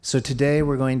So today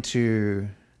we're going to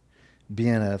be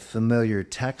in a familiar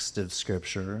text of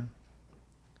Scripture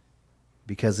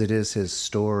because it is his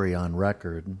story on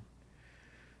record.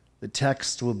 The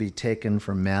text will be taken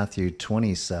from Matthew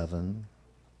 27.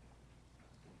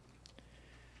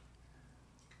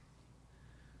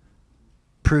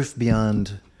 Proof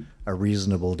beyond a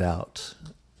reasonable doubt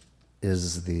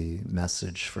is the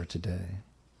message for today.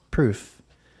 Proof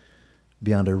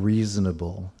beyond a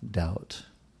reasonable doubt.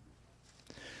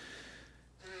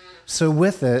 So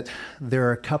with it, there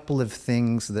are a couple of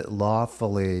things that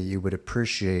lawfully you would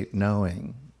appreciate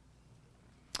knowing.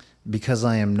 Because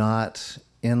I am not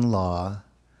in law,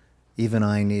 even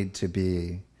I need to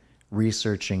be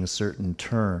researching certain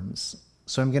terms.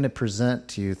 So I'm going to present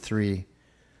to you three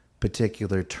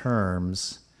particular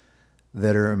terms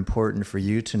that are important for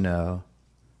you to know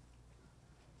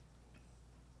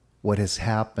what has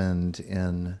happened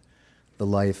in the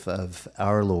life of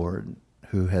our Lord,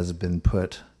 who has been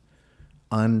put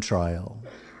on trial.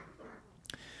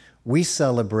 We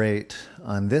celebrate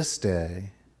on this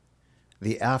day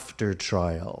the after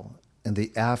trial and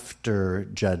the after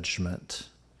judgment.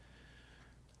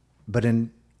 But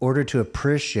in order to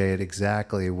appreciate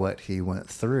exactly what he went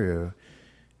through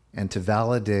and to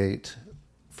validate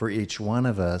for each one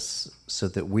of us so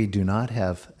that we do not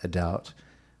have a doubt,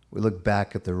 we look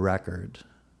back at the record.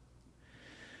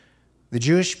 The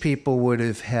Jewish people would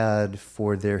have had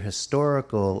for their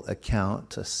historical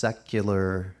account a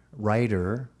secular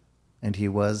writer, and he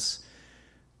was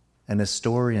an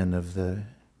historian of the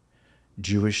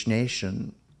Jewish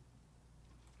nation.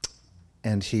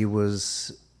 And he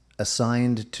was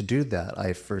assigned to do that,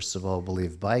 I first of all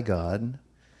believe, by God,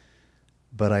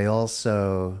 but I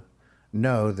also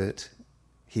know that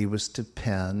he was to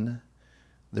pen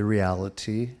the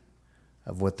reality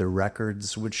of what the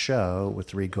records would show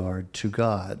with regard to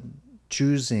God,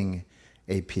 choosing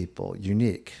a people,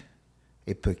 unique,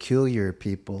 a peculiar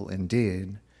people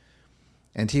indeed.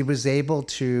 And he was able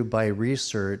to, by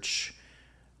research,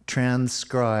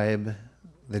 transcribe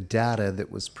the data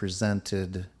that was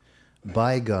presented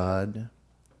by God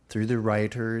through the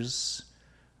writers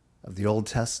of the Old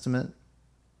Testament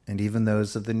and even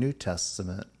those of the New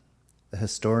Testament. The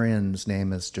historian's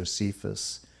name is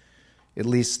Josephus. At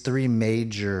least three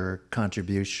major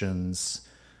contributions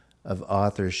of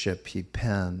authorship he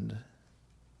penned.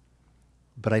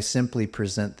 But I simply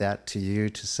present that to you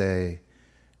to say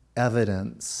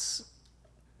evidence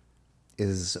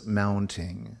is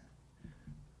mounting,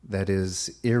 that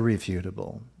is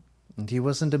irrefutable. And he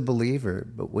wasn't a believer,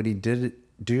 but what he did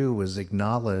do was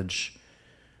acknowledge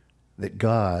that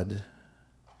God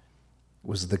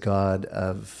was the God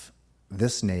of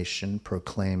this nation,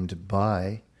 proclaimed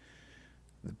by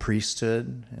the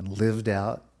priesthood and lived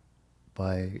out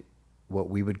by what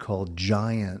we would call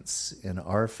giants in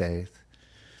our faith.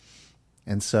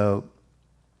 And so,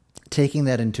 taking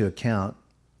that into account,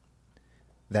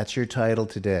 that's your title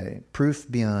today,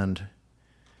 Proof Beyond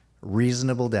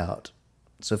Reasonable Doubt.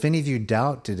 So if any of you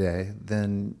doubt today,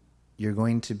 then you're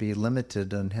going to be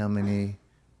limited on how many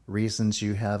reasons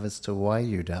you have as to why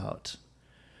you doubt.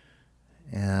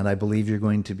 And I believe you're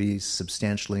going to be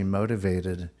substantially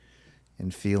motivated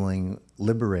and feeling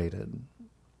liberated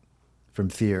from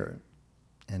fear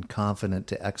and confident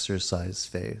to exercise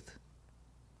faith.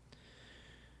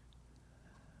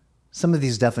 Some of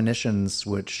these definitions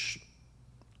which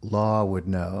law would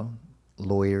know,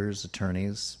 lawyers,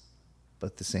 attorneys,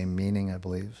 but the same meaning, I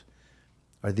believe,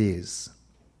 are these.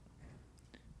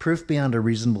 Proof beyond a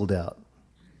reasonable doubt.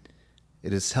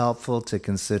 It is helpful to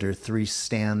consider three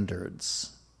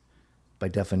standards by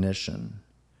definition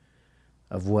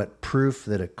of what proof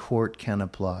that a court can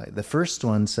apply. The first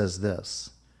one says this: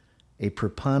 a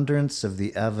preponderance of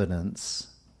the evidence.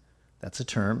 That's a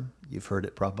term. You've heard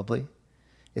it probably.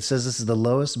 It says this is the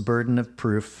lowest burden of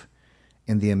proof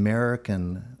in the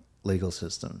American legal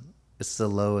system. It's the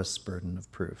lowest burden of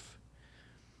proof.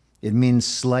 It means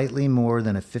slightly more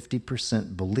than a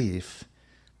 50% belief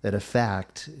that a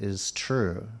fact is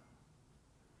true.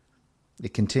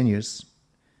 It continues,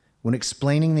 when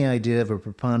explaining the idea of a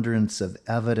preponderance of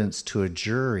evidence to a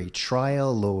jury,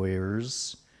 trial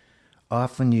lawyers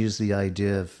often use the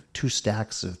idea of two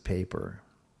stacks of paper,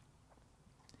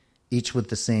 each with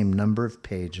the same number of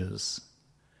pages.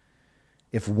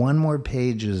 If one more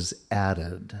page is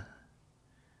added,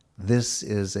 this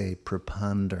is a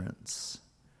preponderance.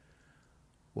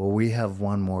 Well, we have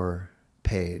one more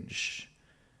page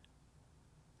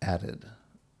added.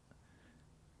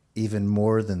 Even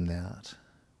more than that,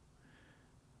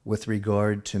 with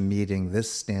regard to meeting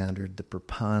this standard, the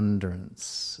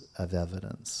preponderance of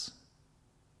evidence.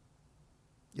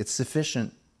 It's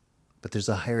sufficient But there's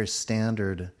a higher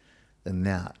standard than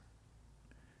that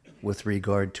with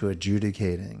regard to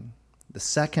adjudicating. The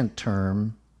second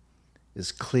term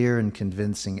is clear and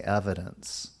convincing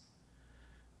evidence.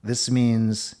 This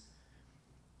means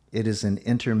it is an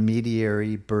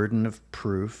intermediary burden of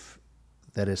proof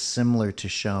that is similar to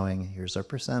showing, here's our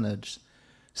percentage,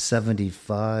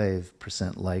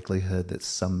 75% likelihood that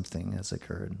something has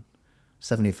occurred.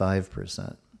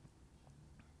 75%.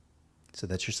 So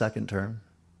that's your second term.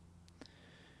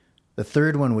 The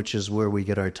third one, which is where we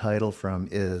get our title from,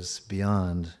 is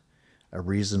beyond a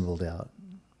reasonable doubt.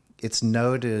 It's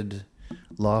noted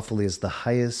lawfully as the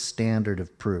highest standard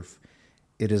of proof.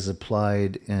 It is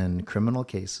applied in criminal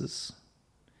cases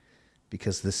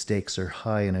because the stakes are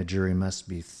high and a jury must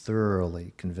be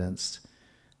thoroughly convinced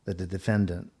that the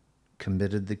defendant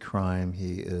committed the crime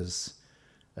he is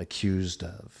accused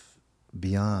of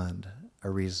beyond a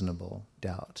reasonable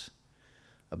doubt.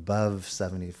 Above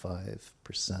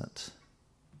 75%.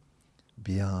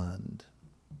 Beyond.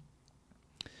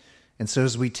 And so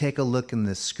as we take a look in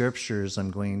the scriptures,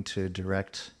 I'm going to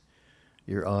direct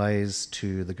your eyes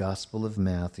to the Gospel of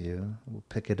Matthew. We'll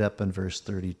pick it up in verse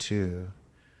 32.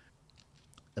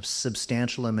 A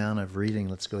substantial amount of reading.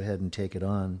 Let's go ahead and take it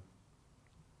on.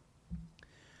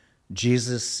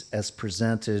 Jesus, as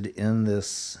presented in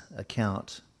this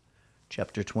account,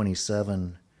 chapter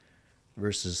 27,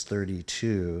 verses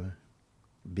 32,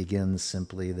 begins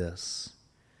simply this.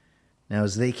 Now,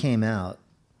 as they came out,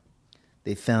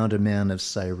 they found a man of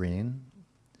Cyrene.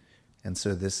 And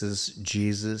so this is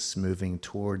Jesus moving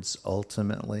towards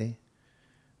ultimately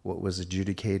what was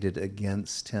adjudicated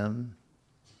against him,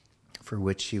 for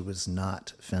which he was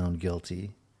not found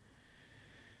guilty.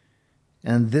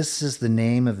 And this is the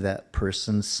name of that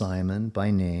person, Simon,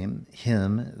 by name.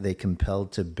 Him they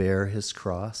compelled to bear his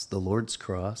cross, the Lord's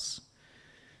cross.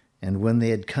 And when they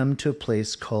had come to a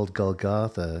place called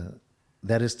Golgotha,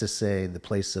 that is to say, the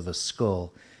place of a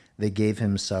skull, they gave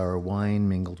him sour wine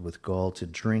mingled with gall to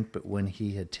drink, but when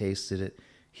he had tasted it,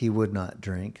 he would not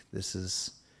drink. This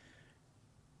is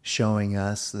showing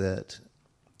us that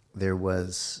there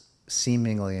was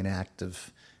seemingly an act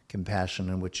of compassion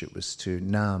in which it was to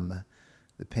numb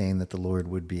the pain that the Lord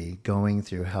would be going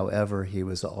through. However, he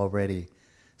was already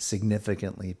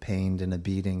significantly pained in a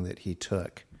beating that he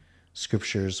took.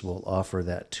 Scriptures will offer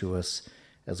that to us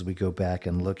as we go back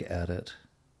and look at it.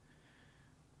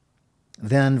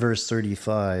 Then, verse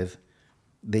 35,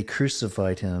 they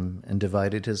crucified him and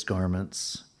divided his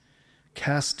garments,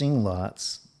 casting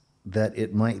lots that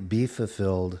it might be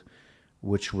fulfilled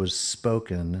which was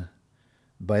spoken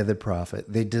by the prophet.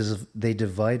 They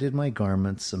divided my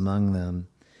garments among them,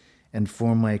 and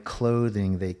for my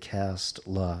clothing they cast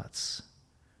lots.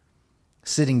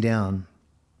 Sitting down,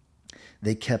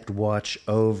 they kept watch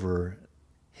over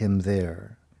him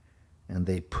there, and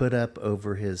they put up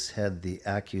over his head the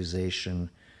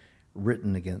accusation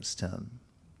written against him.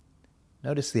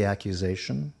 Notice the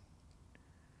accusation.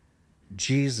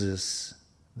 Jesus,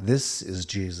 this is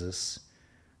Jesus,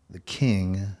 the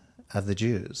King of the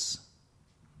Jews.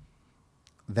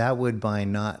 That would, by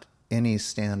not any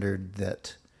standard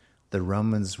that the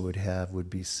Romans would have, would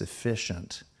be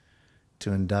sufficient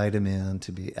to indict a man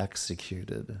to be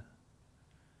executed.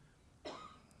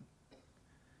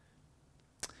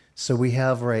 So we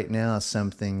have right now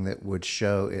something that would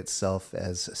show itself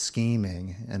as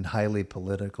scheming and highly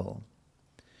political.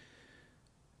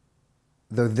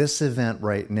 Though this event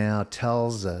right now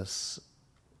tells us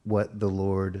what the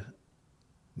Lord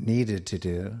needed to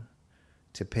do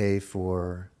to pay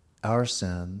for our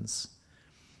sins,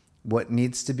 what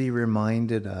needs to be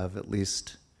reminded of, at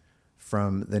least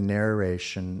from the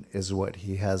narration, is what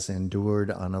he has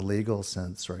endured on a legal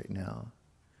sense right now.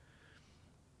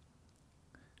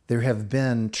 There have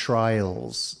been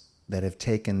trials that have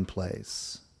taken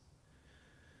place.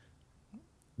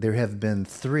 There have been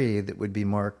 3 that would be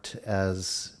marked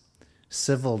as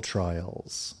civil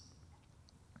trials.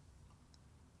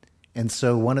 And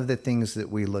so one of the things that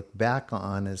we look back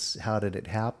on is how did it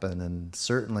happen? And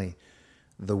certainly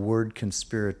the word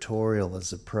conspiratorial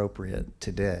is appropriate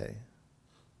today.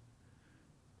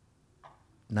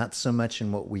 Not so much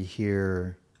in what we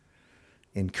hear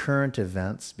in current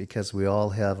events, because we all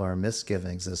have our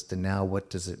misgivings as to now what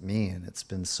does it mean? It's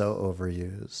been so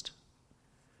overused.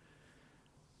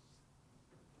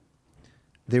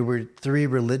 There were 3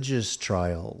 religious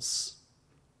trials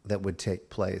that would take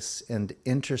place, and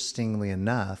interestingly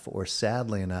enough, or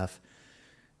sadly enough,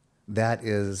 that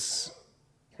is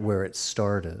where it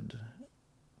started.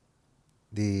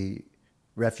 The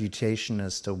refutation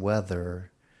as to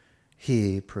whether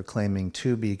he, proclaiming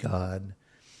to be God,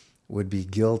 would be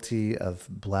guilty of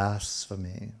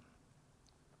blasphemy.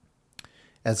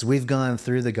 As we've gone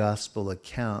through the gospel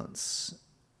accounts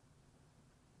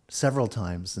several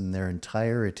times in their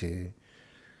entirety,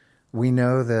 we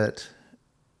know that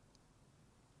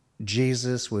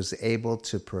Jesus was able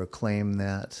to proclaim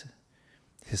that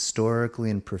historically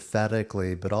and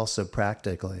prophetically, but also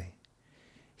practically.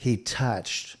 He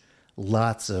touched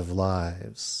lots of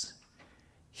lives.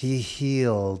 He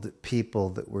healed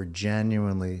people that were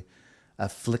genuinely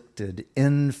afflicted,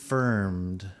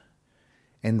 infirmed,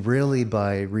 and really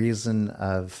by reason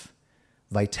of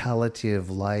vitality of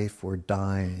life were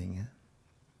dying,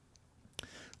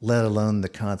 let alone the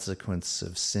consequence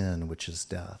of sin, which is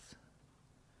death.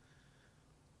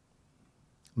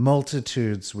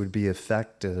 Multitudes would be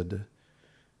affected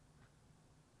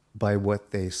by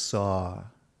what they saw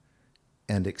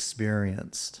and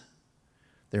experienced.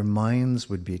 Their minds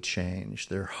would be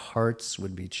changed. Their hearts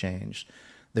would be changed.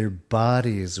 Their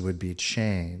bodies would be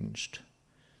changed.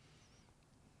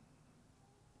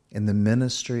 In the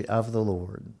ministry of the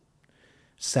Lord,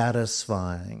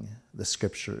 satisfying the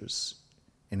scriptures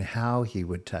in how he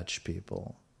would touch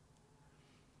people.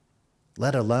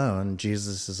 Let alone,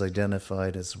 Jesus is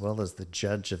identified as well as the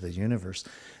judge of the universe.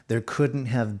 There couldn't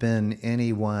have been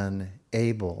anyone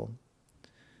able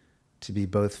to be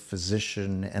both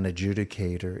physician and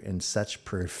adjudicator in such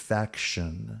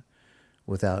perfection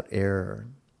without error.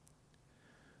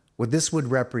 What this would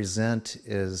represent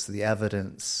is the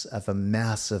evidence of a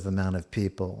massive amount of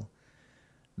people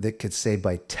that could say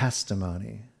by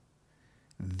testimony,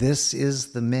 this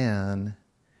is the man,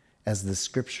 as the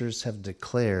scriptures have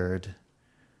declared,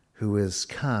 who is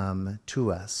come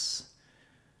to us.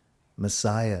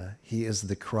 Messiah, he is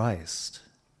the Christ.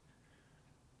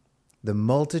 The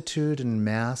multitude and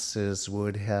masses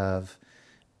would have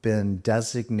been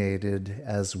designated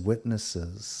as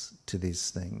witnesses to these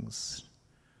things.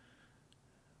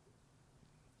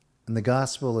 In the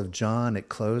Gospel of John, it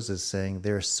closes saying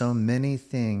there are so many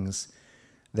things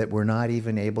that were not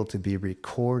even able to be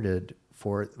recorded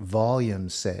for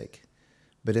volume's sake.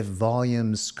 But if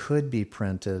volumes could be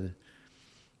printed,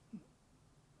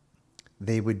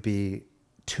 they would be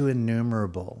too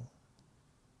innumerable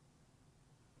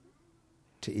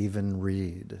to even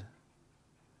read.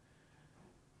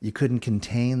 You couldn't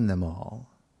contain them all,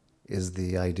 is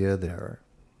the idea there.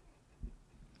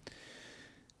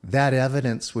 That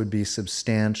evidence would be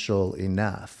substantial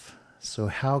enough. So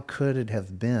how could it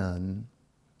have been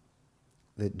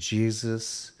that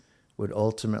Jesus would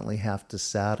ultimately have to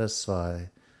satisfy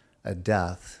a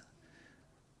death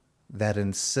that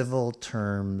in civil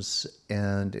terms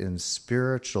and in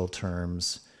spiritual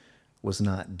terms was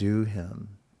not due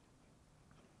him?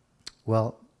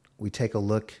 Well, we take a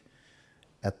look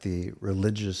at the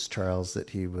religious trials that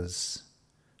he was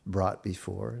brought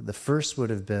before. The first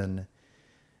would have been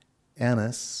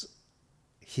Annas.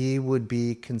 He would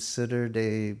be considered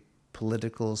a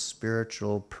political,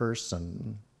 spiritual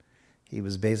person. He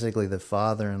was basically the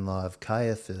father-in-law of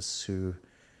Caiaphas, who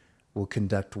will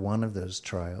conduct one of those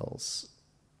trials.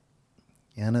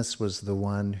 Annas was the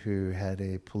one who had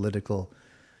a political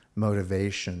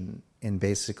motivation in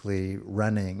basically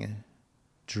running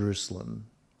Jerusalem,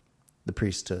 the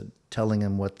priesthood, telling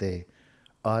them what they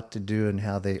ought to do and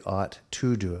how they ought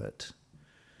to do it.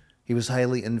 He was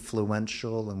highly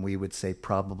influential, and we would say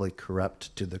probably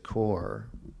corrupt to the core.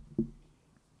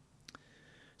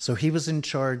 So he was in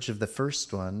charge of the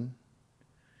first one,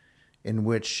 in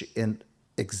which in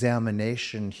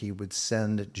examination he would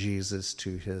send Jesus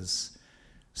to his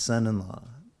son-in-law.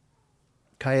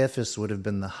 Caiaphas would have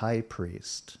been the high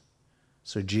priest.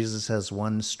 So Jesus has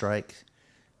one strike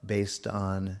based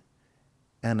on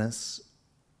Annas,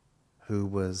 who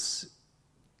was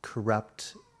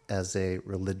corrupt as a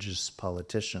religious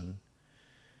politician,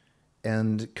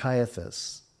 and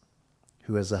Caiaphas,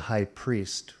 who as a high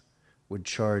priest would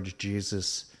charge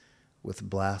Jesus with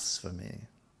blasphemy.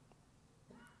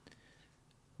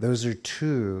 Those are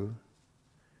two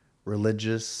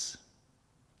religious,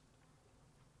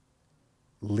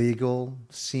 legal,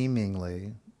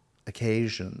 seemingly,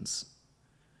 occasions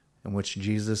in which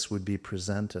Jesus would be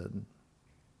presented.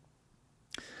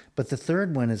 But the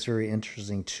third one is very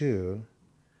interesting too,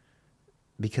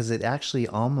 because it actually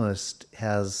almost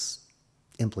has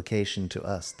implication to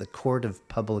us, the court of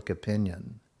public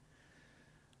opinion.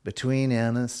 Between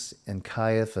Annas and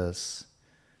Caiaphas,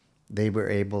 they were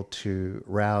able to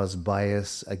rouse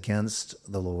bias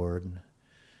against the Lord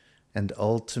and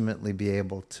ultimately be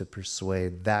able to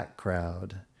persuade that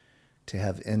crowd to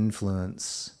have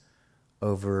influence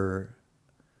over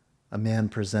a man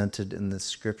presented in the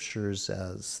scriptures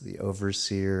as the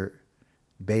overseer,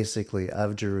 basically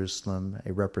of Jerusalem,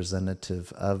 a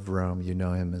representative of Rome. You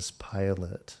know him as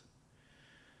Pilate.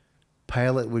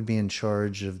 Pilate would be in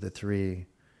charge of the 3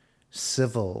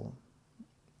 civil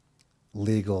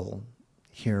legal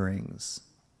hearings.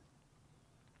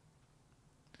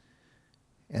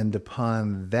 And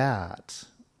upon that,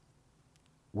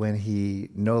 when he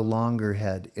no longer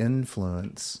had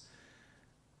influence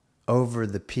over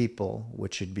the people,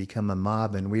 which had become a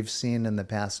mob, and we've seen in the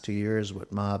past 2 years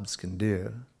what mobs can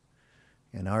do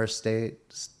in our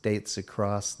state, states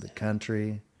across the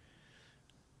country,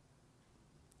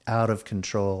 out of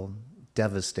control,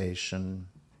 devastation.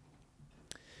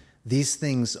 These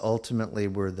things ultimately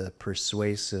were the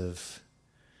persuasive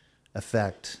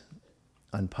effect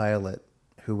on Pilate,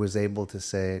 who was able to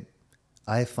say,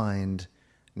 I find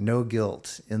no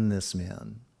guilt in this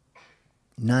man,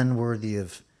 none worthy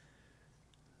of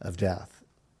death.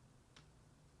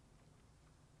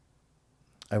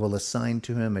 I will assign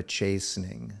to him a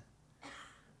chastening,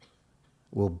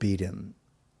 will beat him,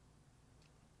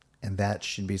 and that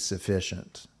should be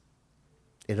sufficient.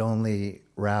 It only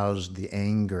roused the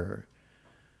anger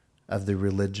of the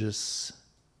religious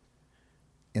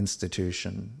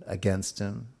institution against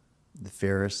him, the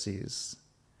Pharisees.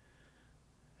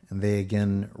 And they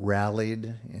again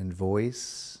rallied in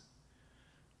voice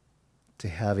to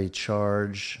have a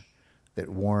charge that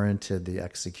warranted the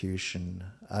execution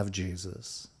of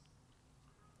Jesus.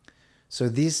 So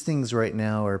these things right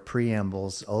now are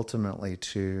preambles ultimately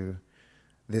to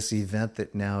this event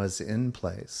that now is in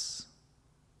place.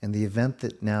 And the event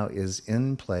that now is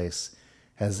in place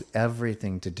has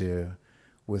everything to do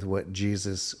with what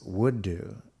Jesus would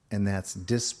do, and that's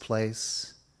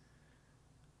displace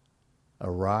a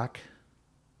rock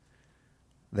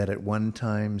that at one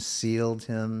time sealed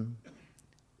him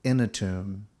in a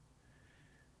tomb,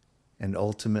 and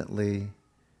ultimately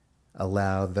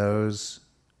allow those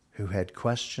who had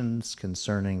questions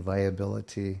concerning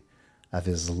viability of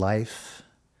his life,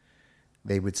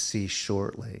 they would see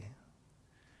shortly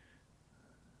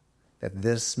that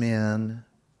this man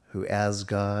who as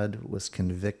God was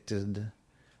convicted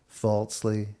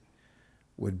falsely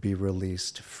would be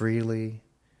released freely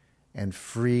and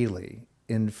freely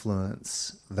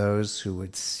influence those who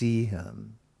would see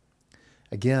him.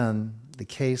 Again, the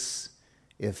case,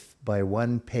 if by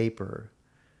one paper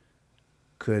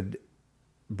could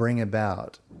bring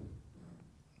about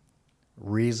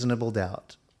reasonable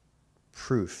doubt,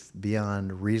 proof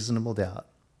beyond reasonable doubt,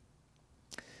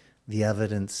 the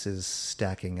evidence is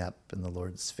stacking up in the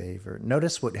Lord's favor.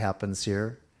 Notice what happens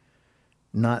here,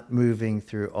 not moving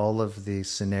through all of the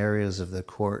scenarios of the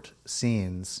court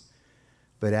scenes,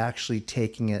 but actually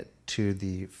taking it to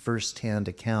the first-hand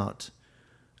account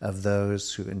of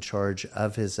those who in charge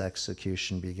of his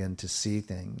execution begin to see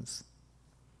things.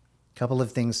 A couple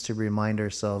of things to remind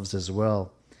ourselves as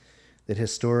well, that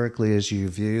historically as you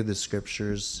view the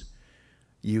scriptures,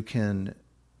 you can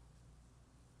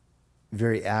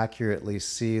very accurately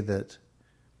see that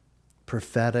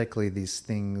prophetically these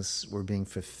things were being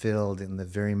fulfilled in the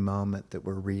very moment that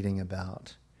we're reading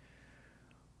about.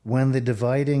 When the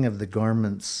dividing of the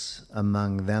garments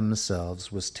among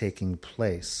themselves was taking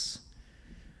place,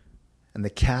 and the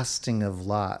casting of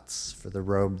lots for the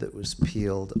robe that was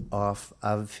peeled off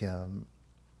of him,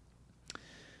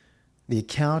 the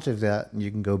account of that, and you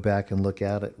can go back and look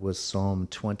at it, was Psalm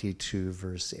 22,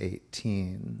 verse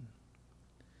 18.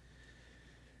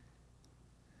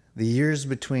 The years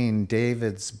between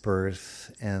David's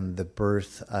birth and the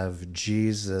birth of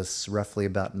Jesus, roughly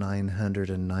about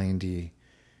 990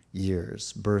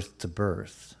 years, birth to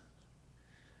birth.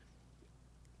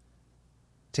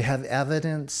 To have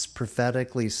evidence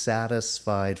prophetically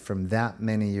satisfied from that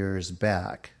many years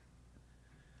back,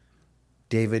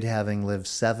 David having lived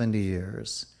 70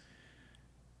 years,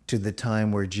 to the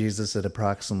time where Jesus at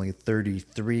approximately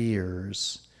 33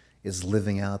 years is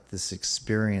living out this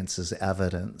experience as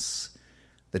evidence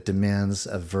that demands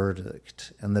a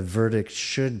verdict. And the verdict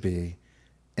should be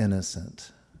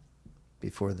innocent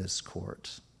before this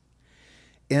court.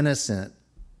 Innocent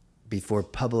before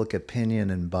public opinion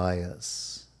and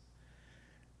bias.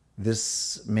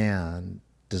 This man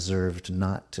deserved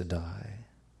not to die.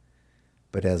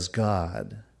 But as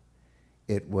God,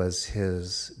 it was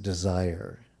his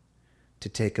desire to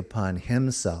take upon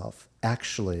himself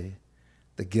actually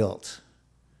the guilt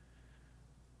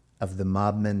of the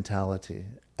mob mentality,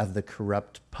 of the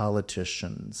corrupt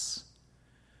politicians,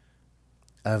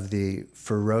 of the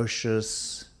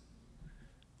ferocious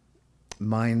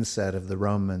mindset of the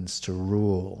Romans to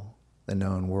rule the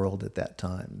known world at that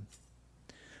time.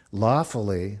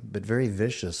 Lawfully, but very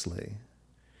viciously.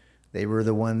 They were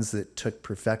the ones that took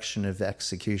perfection of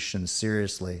execution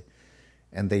seriously,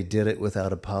 and they did it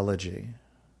without apology.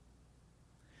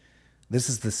 This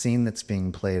is the scene that's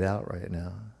being played out right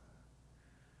now.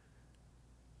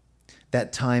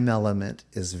 That time element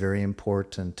is very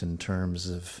important in terms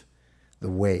of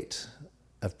the weight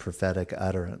of prophetic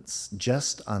utterance.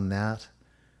 Just on that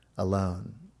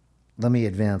alone. Let me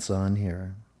advance on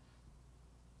here.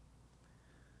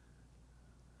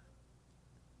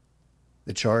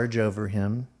 The charge over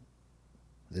him,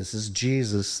 this is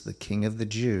Jesus, the King of the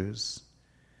Jews.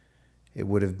 It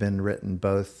would have been written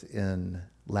both in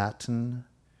Latin,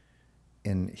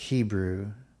 in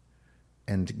Hebrew,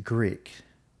 and Greek,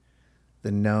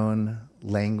 the known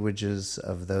languages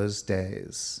of those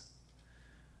days,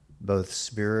 both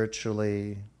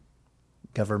spiritually,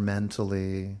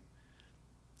 governmentally,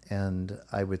 and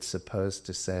I would suppose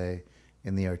to say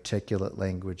in the articulate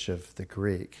language of the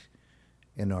Greek,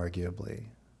 inarguably.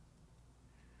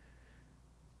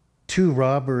 2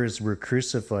 robbers were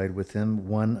crucified with him,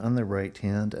 one on the right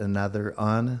hand, another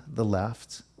on the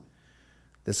left.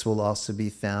 This will also be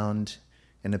found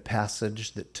in a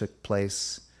passage that took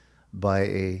place by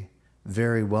a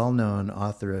very well-known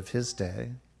author of his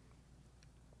day.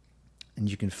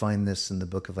 And you can find this in the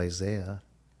book of Isaiah.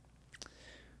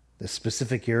 The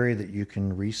specific area that you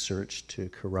can research to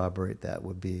corroborate that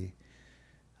would be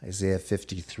Isaiah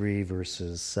 53,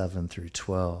 verses 7 through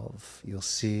 12. You'll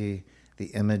see the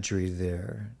imagery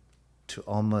there to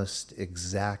almost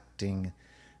exacting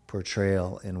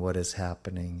portrayal in what is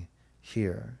happening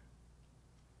here.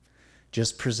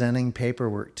 Just presenting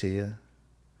paperwork to you,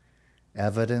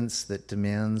 evidence that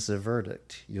demands a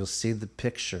verdict. You'll see the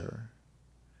picture.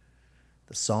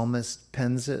 The psalmist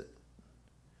pens it.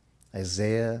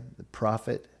 Isaiah, the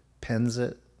prophet, pens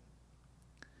it.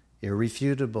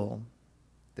 Irrefutable.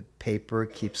 The paper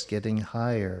keeps getting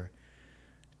higher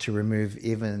to remove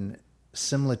even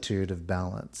similitude of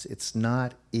balance. It's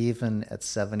not even at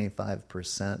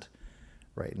 75%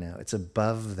 right now. It's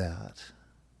above that.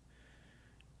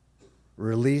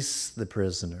 Release the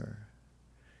prisoner.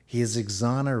 He is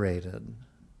exonerated.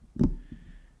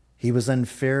 He was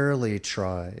unfairly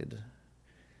tried.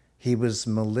 He was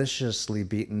maliciously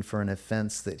beaten for an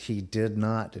offense that he did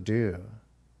not do.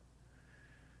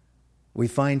 We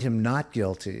find him not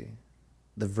guilty.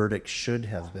 The verdict should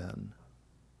have been.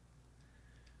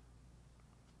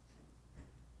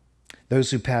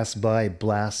 Those who passed by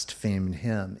blasphemed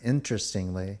him.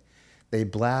 Interestingly, they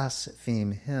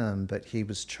blasphemed him, but he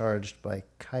was charged by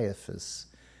Caiaphas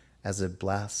as a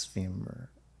blasphemer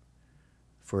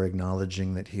for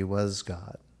acknowledging that he was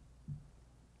God.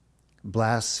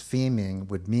 Blaspheming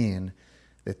would mean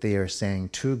that they are saying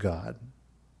to God,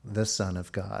 the Son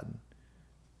of God,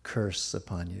 curse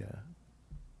upon you.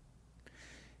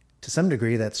 To some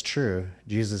degree, that's true.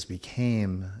 Jesus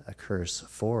became a curse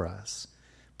for us,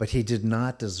 but he did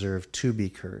not deserve to be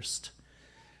cursed.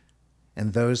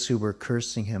 And those who were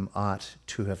cursing him ought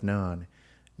to have known,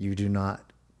 you do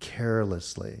not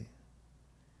carelessly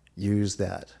use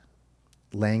that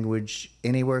language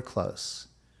anywhere close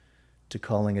to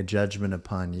calling a judgment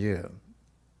upon you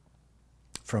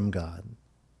from God.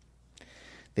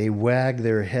 They wag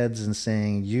their heads and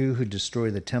saying, you who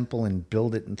destroy the temple and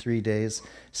build it in 3 days,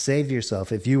 save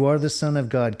yourself. If you are the Son of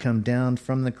God, come down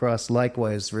from the cross.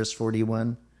 Likewise, verse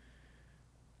 41,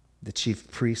 the chief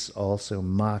priests also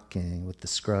mocking with the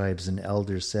scribes and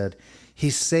elders said, he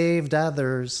saved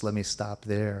others. Let me stop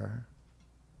there.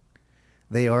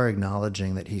 They are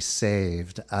acknowledging that he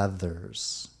saved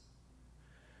others.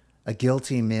 A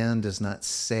guilty man does not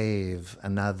save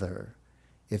another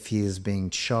if he is being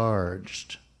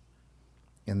charged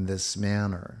in this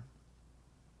manner.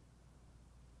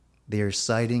 They are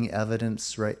citing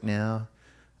evidence right now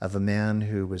of a man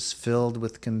who was filled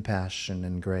with compassion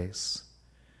and grace,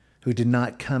 who did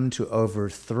not come to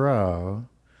overthrow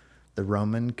the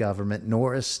Roman government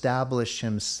nor establish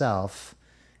himself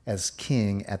as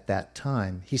king at that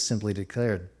time. He simply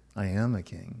declared, I am a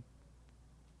king.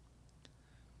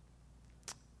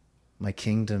 My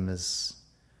kingdom is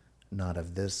not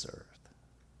of this earth.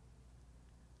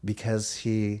 Because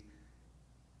he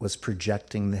was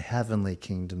projecting the heavenly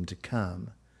kingdom to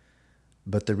come,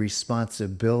 but the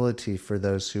responsibility for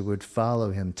those who would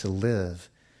follow him to live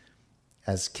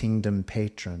as kingdom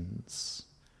patrons,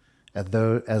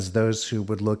 as those who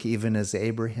would look even as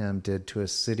Abraham did to a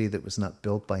city that was not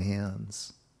built by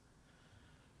hands.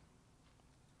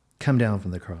 Come down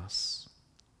from the cross.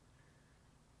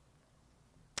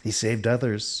 He saved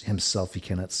others, himself he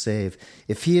cannot save.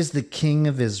 If he is the King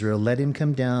of Israel, let him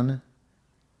come down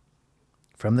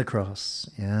from the cross,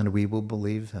 and we will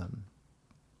believe him.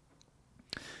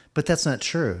 But that's not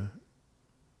true.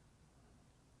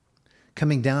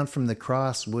 Coming down from the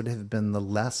cross would have been the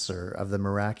lesser of the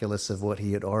miraculous of what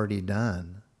he had already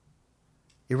done.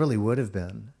 It really would have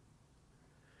been.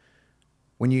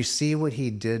 When you see what he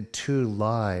did to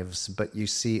lives, but you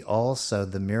see also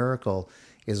the miracle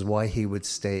is why he would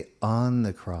stay on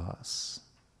the cross.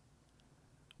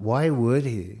 Why would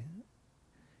he,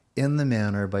 in the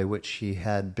manner by which he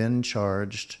had been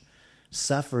charged,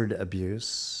 suffered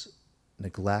abuse,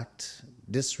 neglect,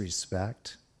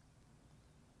 disrespect?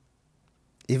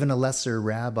 Even a lesser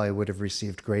rabbi would have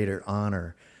received greater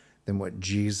honor than what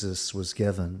Jesus was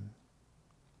given.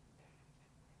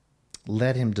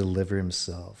 Let him deliver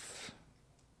himself.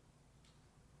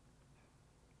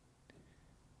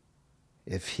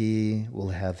 If he will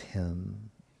have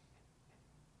him.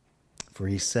 For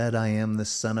he said, I am the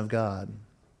Son of God.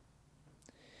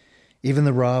 Even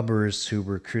the robbers who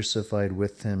were crucified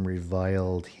with him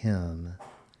reviled him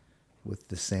with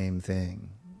the same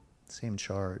thing, same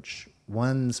charge.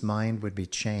 One's mind would be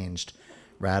changed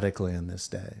radically in this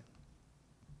day.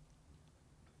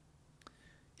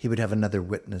 He would have another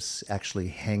witness actually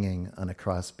hanging on a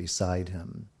cross beside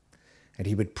him. And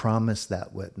he would promise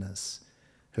that witness,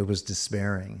 who was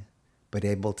despairing, but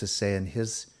able to say in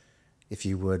his, if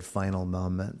you would, final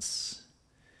moments,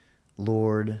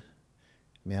 Lord,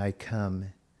 may I come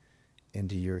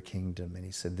into your kingdom? And he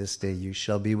said, this day you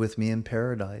shall be with me in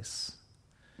paradise.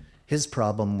 His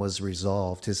problem was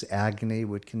resolved. His agony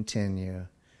would continue,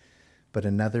 but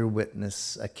another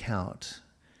witness account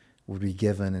would be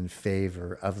given in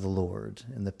favor of the Lord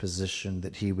in the position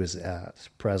that he was at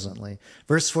presently.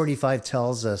 Verse 45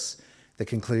 tells us the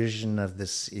conclusion of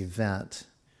this event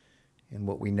in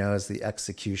what we know as the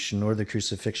execution or the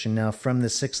crucifixion. Now, from the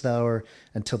 6th hour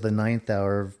until the 9th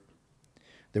hour,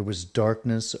 there was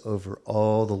darkness over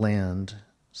all the land.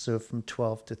 So from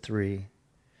 12 to 3.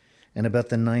 And about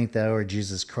the 9th hour,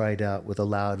 Jesus cried out with a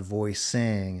loud voice,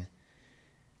 saying,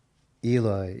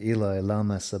 Eli, Eli,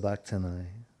 lama sabachthani.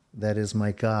 That is,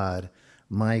 my God,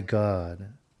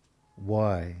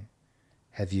 why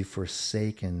have you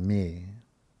forsaken me?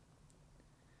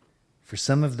 For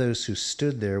some of those who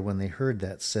stood there when they heard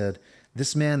that said,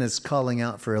 this man is calling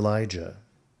out for Elijah.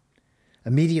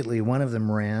 Immediately one of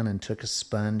them ran and took a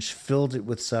sponge, filled it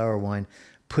with sour wine,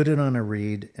 put it on a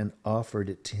reed, and offered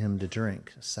it to him to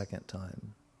drink a second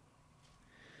time.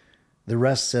 The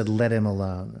rest said, let him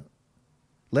alone.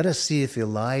 Let us see if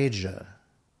Elijah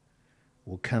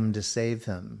will come to save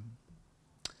him.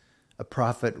 A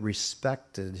prophet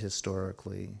respected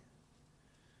historically,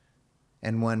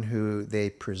 and one who they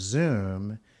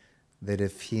presume that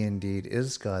if he indeed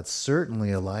is God, certainly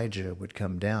Elijah would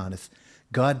come down. If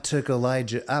God took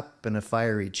Elijah up in a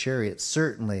fiery chariot,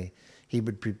 certainly he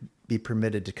would be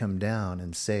permitted to come down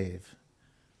and save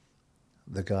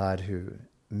the God who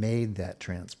made that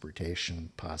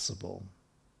transportation possible.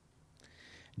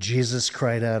 Jesus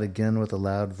cried out again with a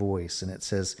loud voice, and it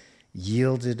says,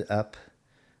 yielded up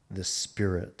the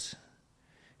spirit.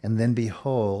 And then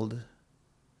behold,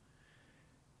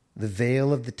 the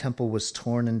veil of the temple was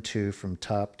torn in two from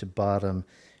top to bottom,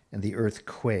 and the earth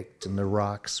quaked, and the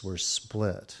rocks were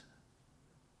split.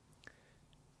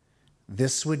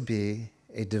 This would be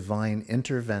a divine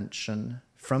intervention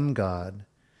from God,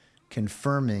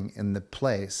 confirming in the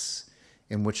place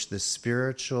in which the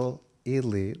spiritual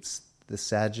elites, the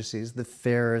Sadducees, the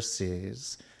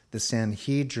Pharisees, the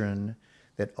Sanhedrin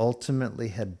that ultimately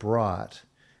had brought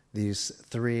these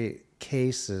three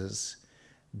cases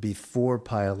before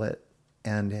Pilate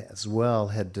and as well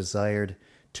had desired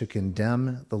to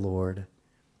condemn the Lord.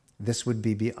 This would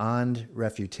be beyond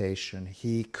refutation.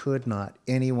 He could not,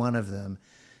 any one of them,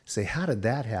 say, how did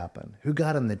that happen? Who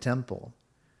got in the temple?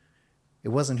 It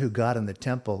wasn't who got in the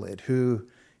temple,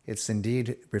 it's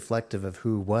indeed reflective of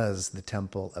who was the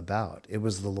temple about. It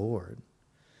was the Lord.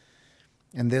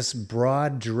 And this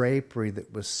broad drapery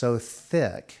that was so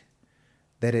thick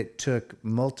that it took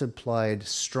multiplied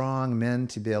strong men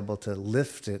to be able to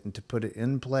lift it and to put it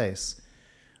in place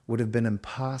would have been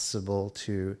impossible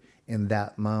to, in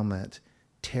that moment,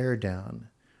 tear down.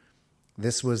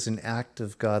 This was an act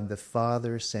of God the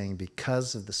Father saying,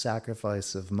 because of the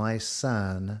sacrifice of my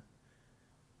Son,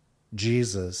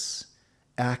 Jesus,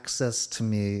 access to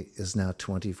me is now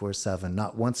 24/7,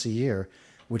 not once a year,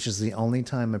 which is the only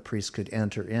time a priest could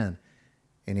enter in,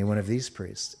 any one of these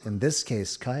priests. In this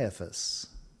case, Caiaphas.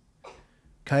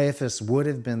 Caiaphas would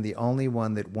have been the only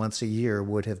one that once a year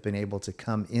would have been able to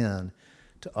come in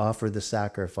to offer the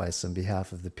sacrifice on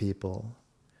behalf of the people.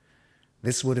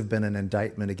 This would have been an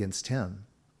indictment against him.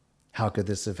 How could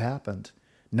this have happened?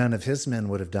 None of his men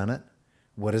would have done it.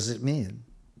 What does it mean?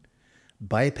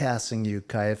 Bypassing you,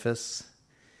 Caiaphas,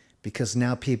 because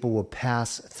now people will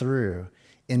pass through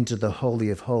into the Holy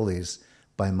of Holies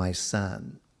by my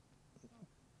Son.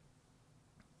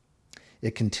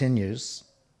 It continues.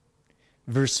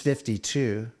 Verse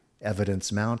 52,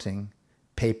 evidence mounting,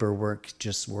 paperwork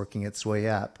just working its way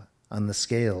up on the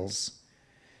scales.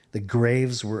 The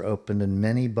graves were opened, and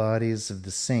many bodies of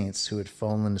the saints who had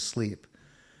fallen asleep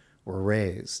were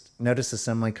raised. Notice the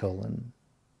semicolon.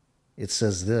 It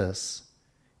says this,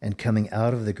 and coming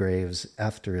out of the graves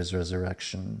after his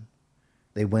resurrection,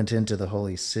 they went into the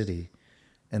holy city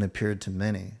and appeared to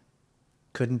many.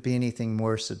 Couldn't be anything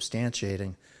more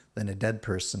substantiating than a dead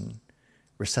person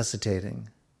resuscitating.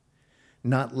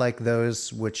 Not like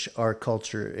those which our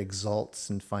culture exalts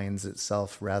and finds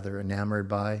itself rather enamored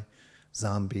by,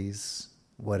 zombies,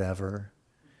 whatever.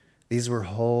 These were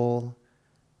whole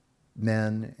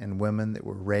men and women that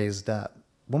were raised up.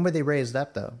 When were they raised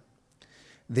up, though?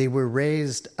 They were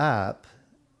raised up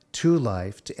to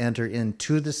life to enter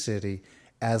into the city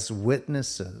as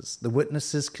witnesses. The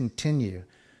witnesses continue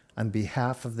on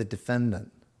behalf of the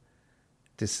defendant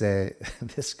to say,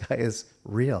 this guy is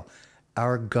real.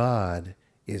 Our God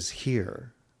is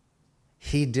here.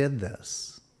 He did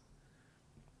this.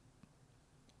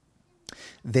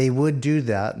 They would do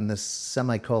that, and the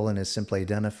semicolon is simply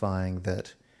identifying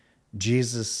that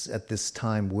Jesus at this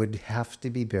time would have to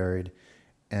be buried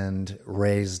and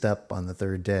raised up on the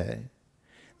third day.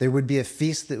 There would be a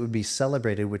feast that would be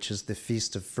celebrated, which is the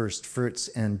Feast of First Fruits,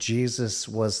 and Jesus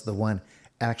was the one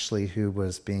actually who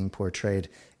was being portrayed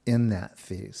in that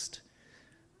feast.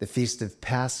 The Feast of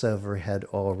Passover had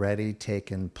already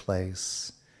taken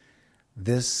place.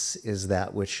 This is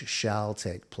that which shall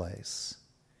take place.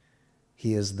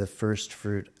 He is the first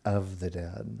fruit of the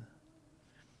dead.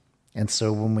 And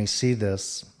so when we see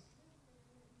this,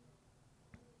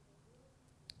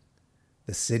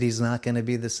 the city's not going to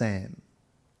be the same.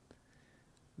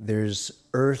 There's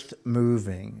earth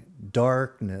moving,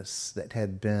 darkness that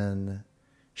had been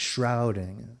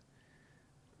shrouding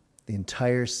the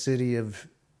entire city of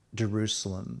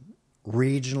Jerusalem.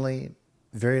 Regionally,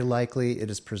 very likely,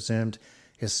 it is presumed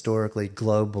historically,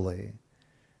 globally.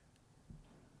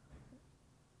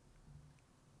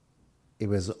 It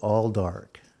was all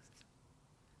dark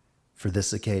for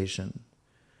this occasion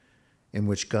in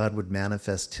which God would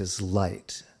manifest his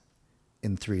light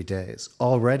in 3 days.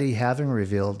 Already having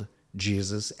revealed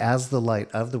Jesus as the light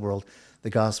of the world,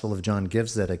 the Gospel of John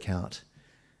gives that account.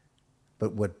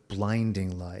 But what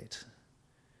blinding light,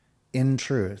 in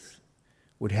truth,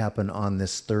 would happen on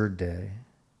this third day.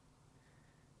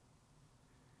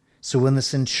 So when the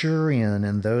centurion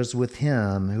and those with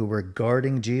him who were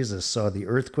guarding Jesus saw the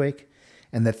earthquake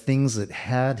and the things that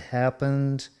had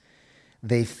happened,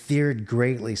 they feared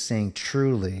greatly, saying,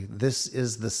 truly, this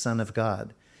is the Son of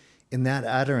God. In that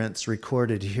utterance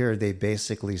recorded here, they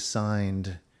basically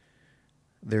signed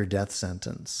their death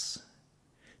sentence.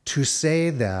 To say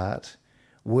that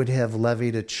would have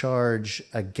levied a charge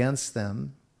against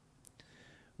them,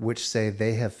 which say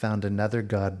they have found another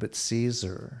God but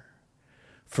Caesar.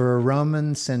 For a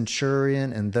Roman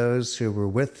centurion and those who were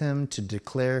with him to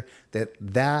declare that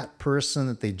that person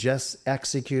that they just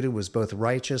executed was both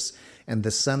righteous and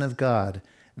the Son of God,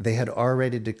 they had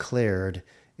already declared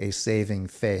a saving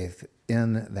faith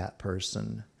in that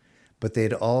person. But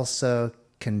they'd also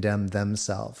condemned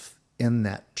themselves in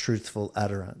that truthful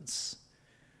utterance.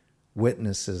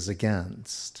 Witnesses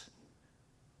against.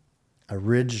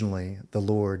 Originally, the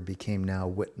Lord became now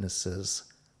witnesses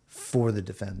for the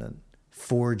defendant,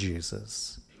 for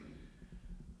Jesus.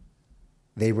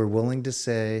 They were willing to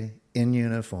say in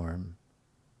uniform,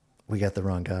 we got the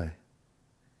wrong guy.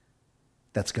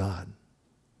 That's God.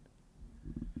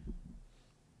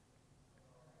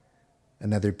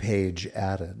 Another page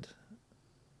added.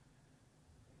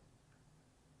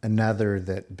 Another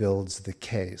that builds the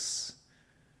case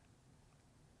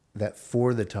that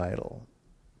for the title,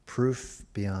 proof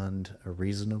beyond a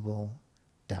reasonable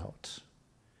doubt,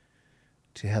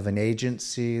 to have an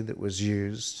agency that was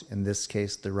used, in this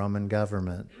case the Roman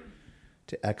government,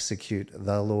 to execute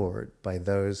the Lord by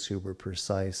those who were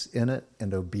precise in it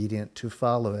and obedient to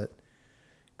follow it,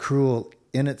 cruel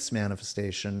in its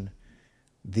manifestation,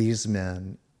 these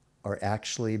men are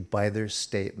actually, by their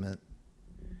statement,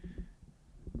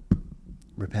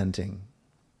 repenting.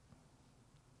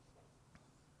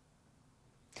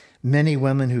 Many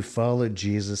women who followed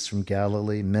Jesus from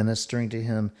Galilee, ministering to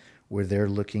him, were there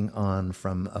looking on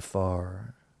from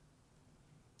afar.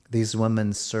 These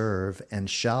women serve and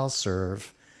shall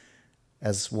serve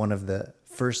as one of the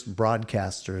first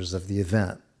broadcasters of the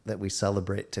event that we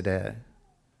celebrate today.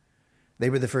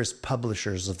 They were the first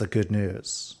publishers of the good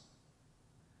news.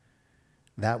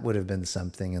 That would have been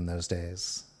something in those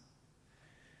days.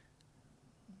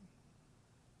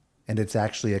 And it's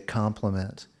actually a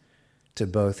compliment to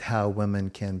both how women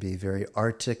can be very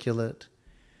articulate,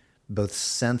 both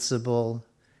sensible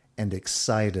and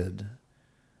excited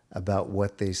about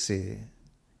what they see,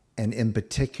 and in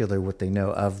particular what they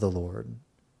know of the Lord.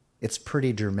 It's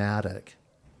pretty dramatic.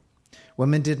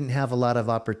 Women didn't have a lot of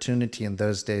opportunity in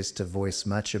those days to voice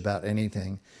much about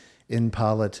anything in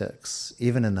politics,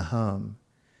 even in the home.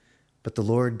 But the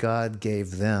Lord God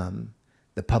gave them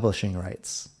the publishing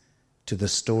rights to the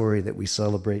story that we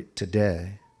celebrate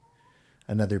today,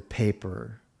 another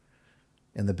paper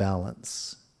in the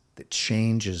balance that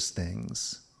changes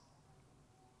things.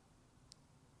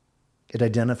 It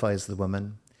identifies the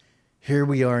woman. Here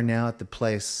we are now at the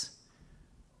place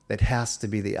that has to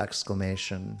be the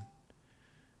exclamation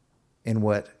in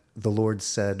what the Lord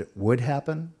said would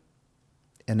happen,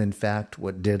 and in fact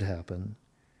what did happen.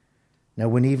 Now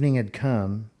when evening had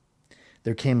come,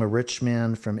 there came a rich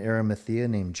man from Arimathea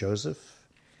named Joseph,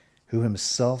 who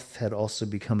himself had also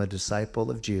become a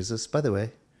disciple of Jesus. By the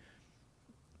way,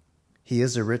 he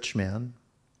is a rich man.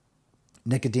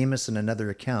 Nicodemus, in another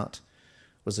account,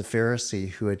 was a Pharisee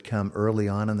who had come early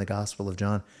on in the Gospel of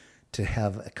John to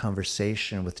have a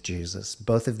conversation with Jesus.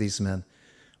 Both of these men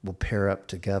will pair up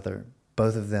together.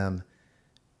 Both of them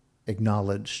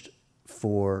acknowledged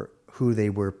for who they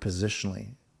were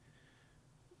positionally,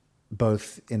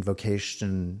 both in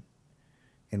vocation,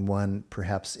 in one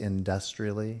perhaps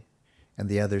industrially, and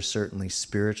the other certainly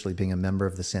spiritually, being a member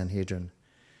of the Sanhedrin.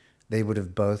 They would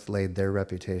have both laid their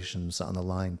reputations on the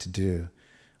line to do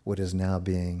what is now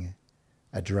being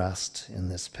addressed in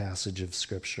this passage of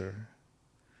Scripture.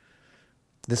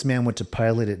 This man went to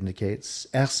Pilate, it indicates,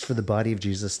 asked for the body of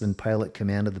Jesus, then Pilate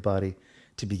commanded the body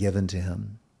to be given to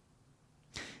him.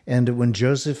 And when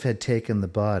Joseph had taken the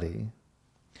body,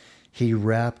 he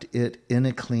wrapped it in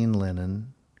a clean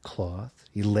linen cloth.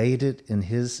 He laid it in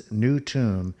his new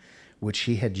tomb, which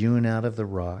he had hewn out of the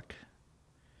rock.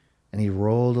 And he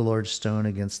rolled a large stone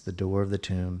against the door of the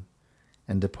tomb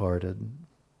and departed.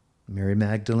 Mary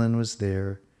Magdalene was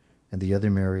there, and the other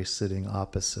Mary sitting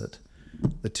opposite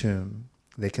the tomb.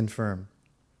 They confirm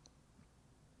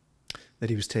that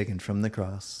he was taken from the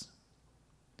cross.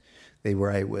 They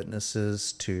were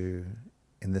eyewitnesses to,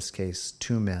 in this case,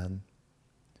 two men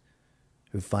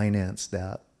who financed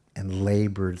that and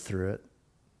labored through it,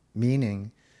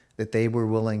 meaning that they were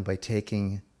willing, by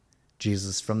taking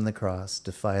Jesus from the cross,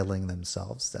 defiling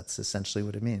themselves. That's essentially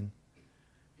what it means.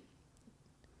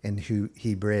 In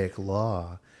Hebraic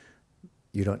law,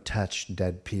 you don't touch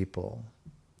dead people.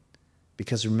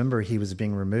 Because remember, he was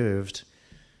being removed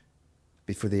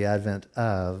before the advent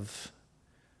of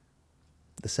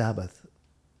the Sabbath.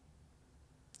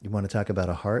 You want to talk about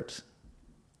a heart?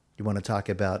 You want to talk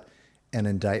about an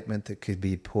indictment that could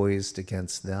be poised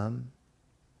against them?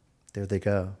 There they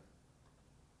go.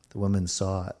 The woman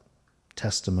saw it.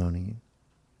 Testimony.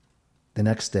 The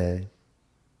next day,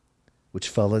 which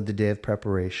followed the day of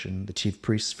preparation, the chief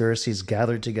priests, Pharisees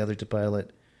gathered together to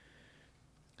Pilate,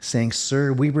 saying,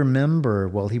 "Sir, we remember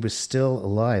while he was still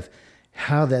alive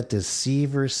how that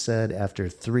deceiver said, 'After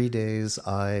 3 days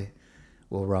I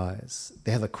will rise.'"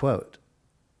 They have a quote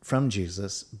from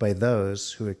Jesus by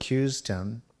those who accused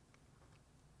him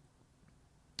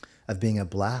of being a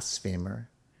blasphemer,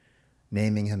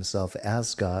 naming himself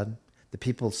as God. The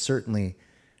people certainly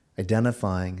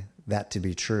identifying that to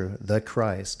be true, the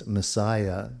Christ,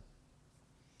 Messiah.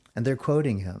 And they're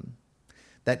quoting him.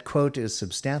 That quote is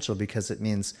substantial because it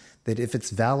means that if it's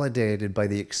validated by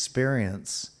the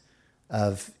experience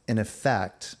of, in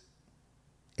effect,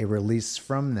 a release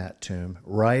from that tomb,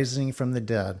 rising from the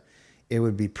dead, it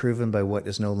would be proven by what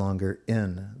is no longer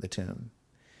in the tomb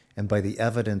and by the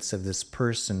evidence of this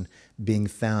person being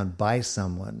found by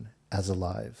someone as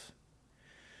alive.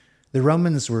 The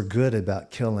Romans were good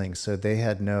about killing, so they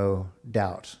had no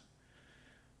doubt.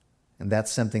 And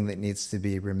that's something that needs to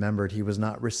be remembered. He was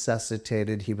not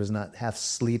resuscitated. He was not half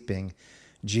sleeping.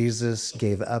 Jesus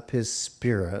gave up his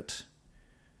spirit,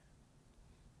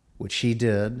 which he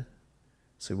did,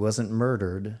 so he wasn't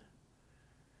murdered.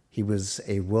 He was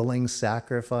a willing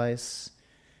sacrifice.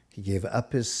 He gave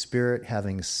up his spirit,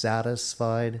 having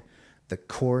satisfied the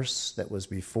course that was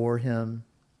before him.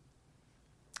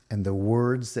 And the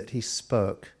words that he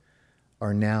spoke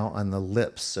are now on the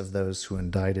lips of those who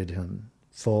indicted him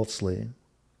falsely.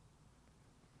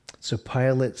 So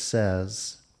Pilate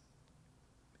says,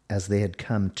 as they had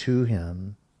come to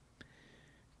him,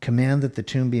 "Command that the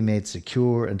tomb be made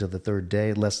secure until the 3rd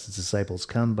day, lest his disciples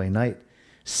come by night,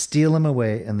 steal him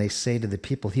away, and they say to the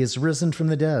people, 'He has risen from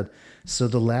the dead.'" So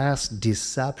the last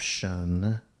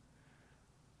deception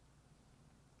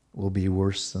will be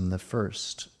worse than the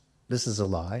first. This is a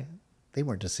lie. They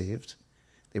weren't deceived.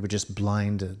 They were just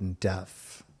blinded and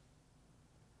deaf.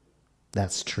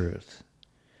 That's truth.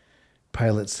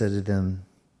 Pilate said to them,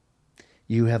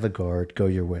 "You have a guard, go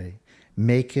your way.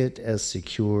 Make it as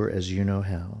secure as you know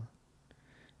how."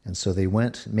 And so they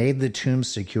went, made the tomb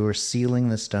secure, sealing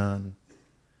the stone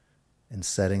and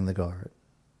setting the guard.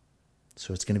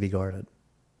 So it's going to be guarded.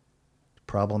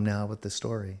 Problem now with the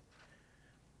story.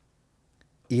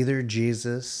 Either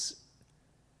Jesus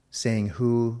saying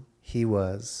who he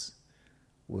was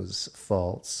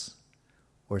false,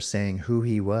 or saying who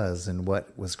he was and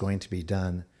what was going to be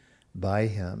done by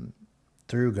him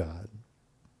through God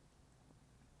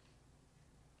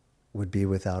would be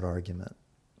without argument.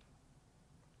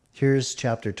 Here's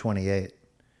chapter 28,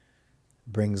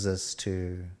 brings us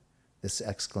to this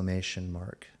exclamation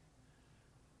mark.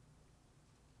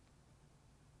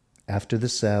 After the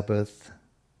Sabbath,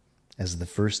 as the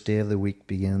first day of the week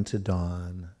began to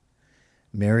dawn,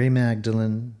 Mary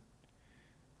Magdalene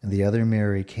and the other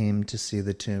Mary came to see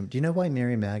the tomb. Do you know why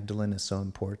Mary Magdalene is so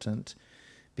important?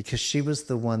 Because she was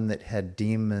the one that had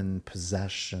demon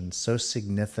possession so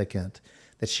significant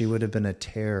that she would have been a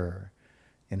terror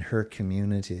in her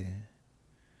community.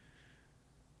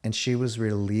 And she was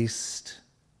released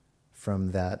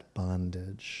from that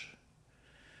bondage.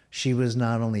 She was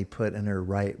not only put in her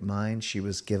right mind, she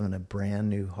was given a brand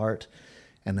new heart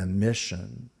and a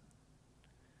mission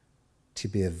to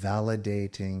be a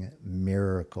validating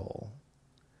miracle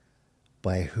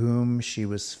by whom she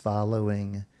was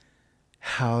following,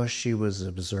 how she was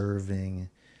observing,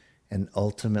 and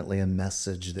ultimately a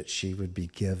message that she would be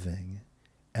giving.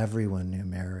 Everyone knew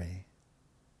Mary.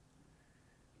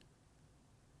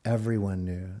 Everyone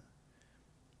knew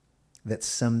that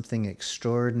something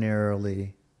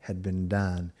extraordinarily had been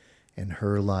done in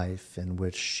her life in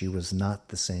which she was not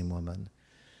the same woman,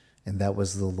 and that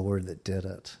was the Lord that did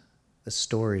it. The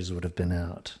stories would have been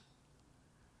out.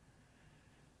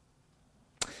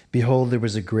 Behold, there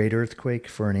was a great earthquake,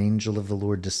 for an angel of the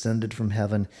Lord descended from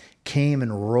heaven, came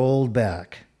and rolled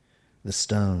back the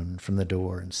stone from the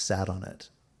door and sat on it.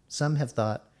 Some have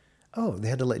thought, oh, they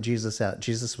had to let Jesus out.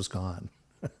 Jesus was gone.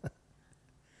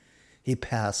 He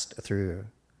passed through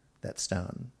that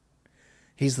stone.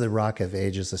 He's the Rock of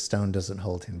Ages. A stone doesn't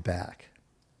hold him back.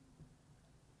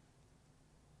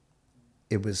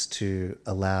 It was to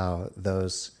allow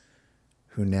those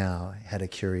who now had a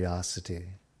curiosity,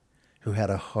 who had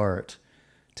a heart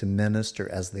to minister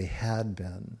as they had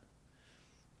been.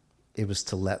 It was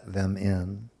to let them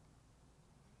in.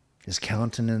 His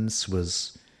countenance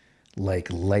was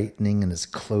like lightning, and his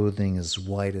clothing as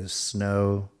white as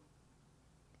snow.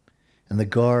 And the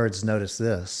guards, notice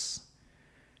this,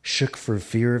 shook for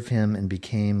fear of him and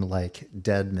became like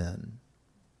dead men.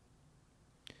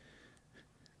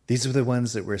 These were the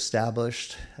ones that were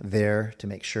established there to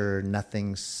make sure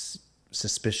nothing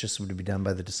suspicious would be done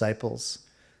by the disciples.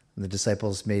 And the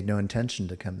disciples made no intention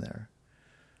to come there.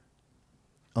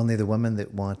 Only the women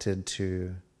that wanted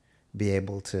to be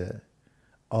able to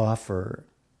offer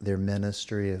their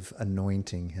ministry of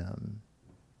anointing him.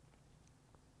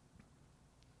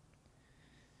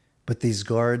 But these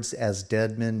guards, as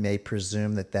dead men, may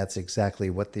presume that that's exactly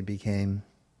what they became,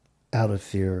 out of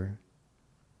fear.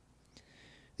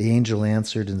 The angel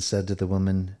answered and said to the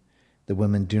woman,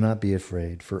 "Do not be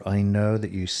afraid, for I know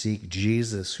that you seek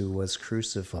Jesus who was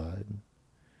crucified.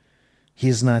 He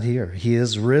is not here. He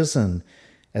is risen.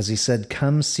 As he said,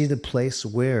 come see the place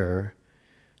where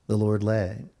the Lord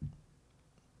lay."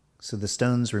 So the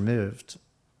stone's removed.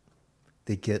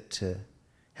 They get to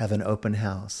have an open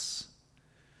house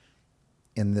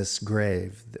in this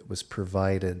grave that was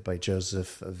provided by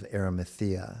Joseph of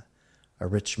Arimathea, a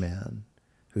rich man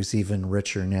who's even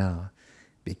richer now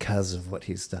because of what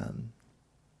he's done,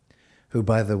 who,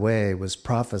 by the way, was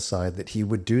prophesied that he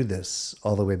would do this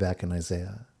all the way back in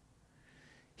Isaiah.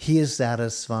 He is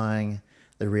satisfying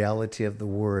the reality of the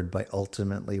word by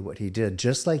ultimately what he did.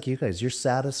 Just like you guys, you're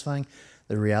satisfying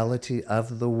the reality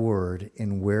of the word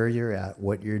in where you're at,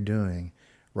 what you're doing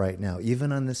right now,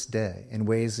 even on this day, in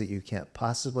ways that you can't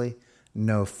possibly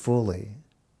know fully.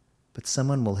 But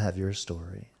someone will have your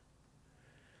story.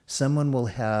 Someone will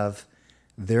have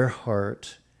their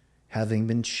heart having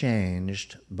been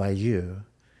changed by you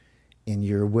in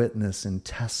your witness and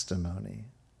testimony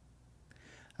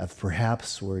of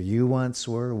perhaps where you once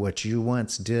were, what you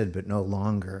once did but no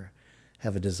longer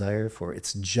have a desire for.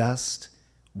 It's just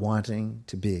wanting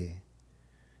to be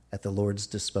at the Lord's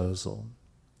disposal,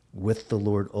 with the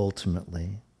Lord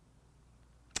ultimately.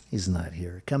 He's not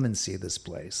here. Come and see this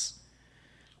place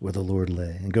where the Lord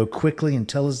lay, and go quickly and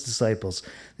tell his disciples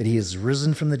that he is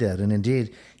risen from the dead, and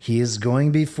indeed he is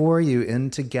going before you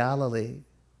into Galilee.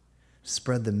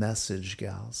 spread the message,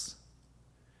 gals,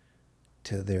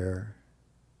 to their,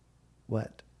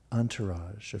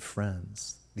 entourage of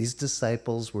friends. These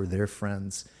disciples were their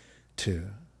friends too.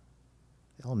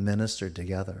 They all ministered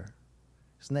together.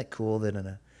 Isn't that cool that in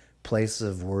a place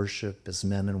of worship as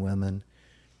men and women,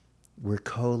 we're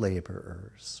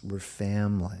co-laborers, we're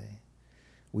family.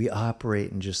 We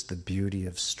operate in just the beauty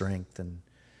of strength and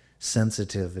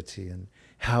sensitivity and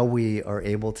how we are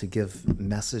able to give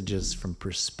messages from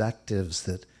perspectives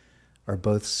that are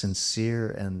both sincere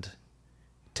and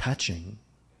touching.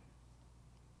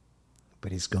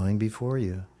 But he's going before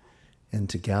you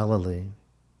into Galilee.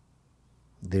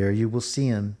 There you will see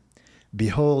him.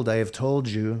 Behold, I have told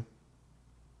you.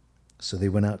 So they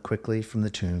went out quickly from the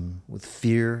tomb with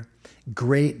fear,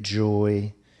 great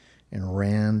joy, and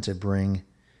ran to bring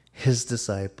his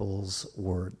disciples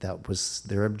word. That was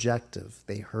their objective.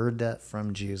 They heard that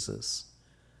from Jesus,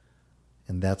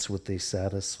 and that's what they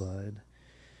satisfied.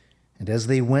 And as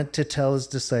they went to tell his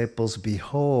disciples,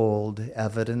 behold,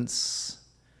 evidence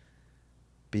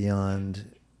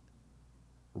beyond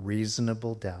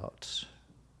reasonable doubt,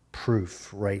 proof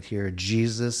right here.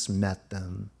 Jesus met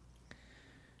them,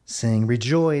 saying,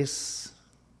 rejoice.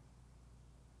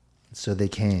 So they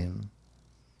came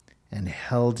and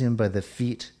held him by the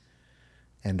feet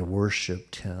and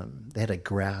worshiped him. They had a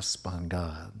grasp on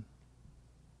God.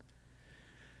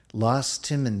 Lost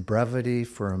him in brevity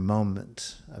for a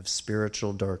moment of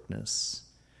spiritual darkness,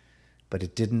 but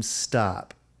it didn't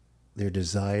stop their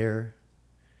desire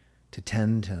to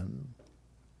tend him.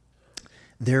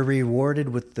 They're rewarded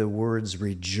with the words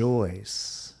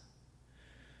rejoice.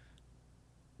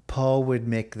 Paul would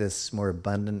make this more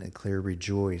abundant and clear.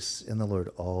 Rejoice in the Lord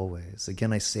always.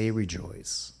 Again, I say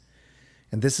rejoice.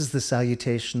 And this is the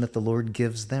salutation that the Lord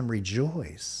gives them.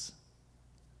 Rejoice.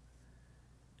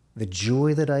 The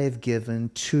joy that I have given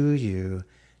to you,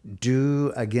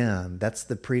 do again. That's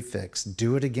the prefix.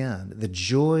 Do it again. The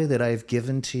joy that I have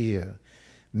given to you,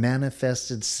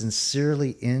 manifested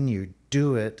sincerely in you,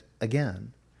 do it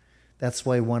again. That's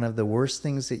why one of the worst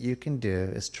things that you can do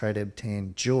is try to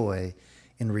obtain joy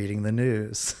in reading the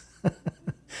news.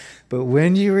 But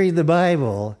when you read the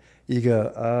Bible, you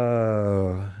go,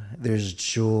 oh, there's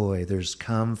joy, there's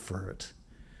comfort,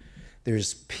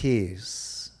 there's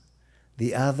peace.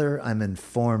 The other, I'm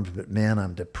informed, but man,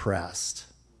 I'm depressed.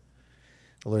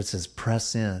 The Lord says,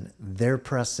 press in. They're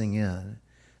pressing in.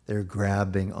 They're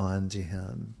grabbing onto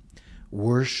him,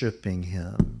 worshiping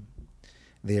him.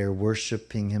 They are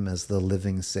worshiping him as the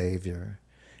living Savior,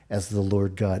 as the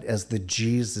Lord God, as the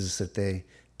Jesus that they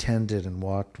tended and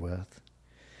walked with.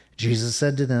 Jesus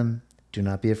said to them, do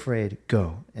not be afraid.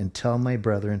 Go and tell my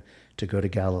brethren to go to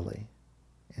Galilee,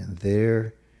 and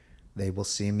there they will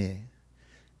see me.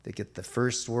 They get the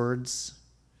first words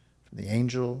from the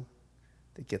angel.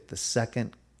 They get the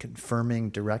second confirming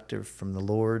directive from the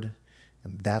Lord,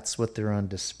 and that's what they're on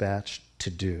dispatch to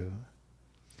do.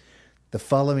 The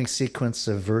following sequence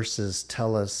of verses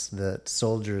tell us that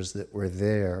soldiers that were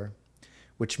there,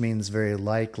 which means very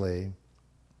likely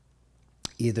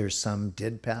either some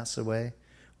did pass away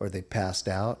or they passed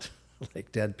out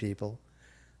like dead people.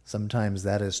 Sometimes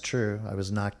that is true. I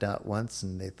was knocked out once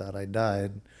and they thought I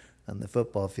died on the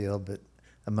football field, but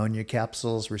ammonia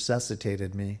capsules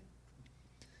resuscitated me.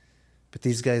 But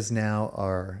these guys now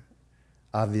are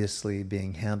obviously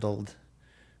being handled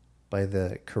by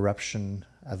the corruption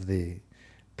of the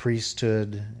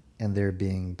priesthood, and they're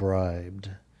being bribed.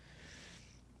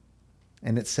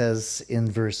 And it says in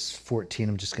verse 14,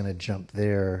 I'm just going to jump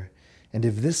there, and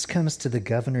if this comes to the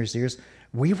governor's ears,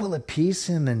 we will appease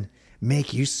him and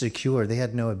make you secure. They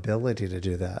had no ability to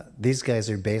do that. These guys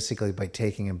are basically, by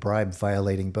taking a bribe,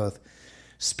 violating both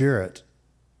spirit,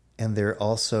 and they're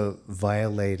also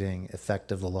violating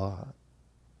effect of the law.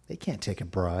 They can't take a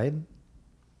bribe.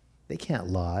 They can't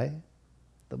lie.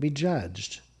 They'll be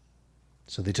judged.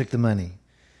 So they took the money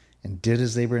and did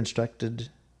as they were instructed.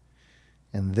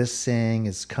 And this saying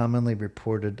is commonly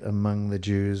reported among the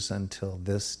Jews until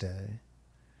this day.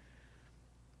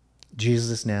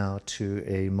 Jesus now to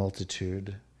a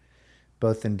multitude,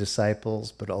 both in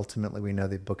disciples, but ultimately we know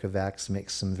the book of Acts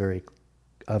makes some very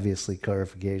obviously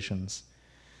clarifications.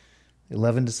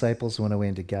 11 disciples went away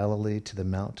into Galilee to the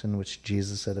mountain which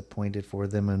Jesus had appointed for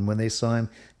them. And when they saw him,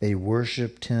 they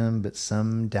worshipped him, but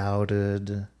some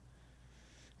doubted.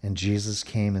 And Jesus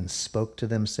came and spoke to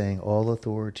them, saying, all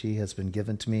authority has been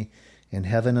given to me in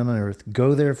heaven and on earth.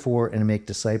 Go therefore and make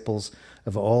disciples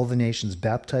of all the nations,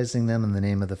 baptizing them in the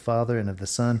name of the Father and of the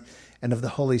Son and of the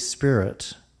Holy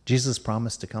Spirit. Jesus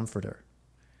promised a comforter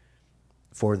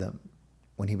for them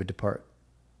when he would depart.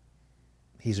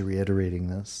 He's reiterating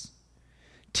this.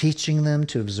 teaching them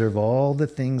to observe all the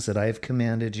things that I have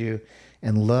commanded you.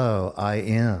 And lo, I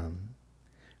am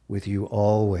with you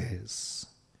always,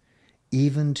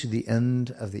 even to the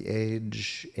end of the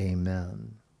age.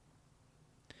 Amen.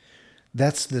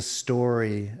 That's the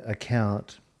story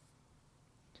account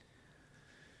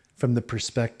from the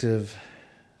perspective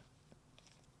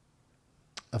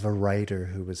of a writer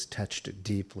who was touched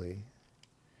deeply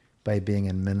by being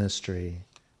in ministry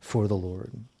for the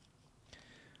Lord.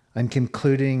 I'm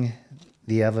concluding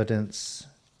the evidence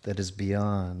that is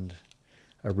beyond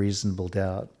a reasonable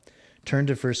doubt. Turn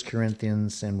to 1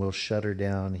 Corinthians and we'll shut her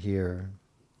down here.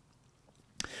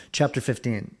 Chapter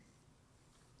 15,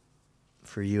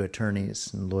 for you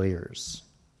attorneys and lawyers.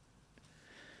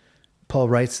 Paul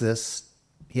writes this.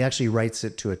 He actually writes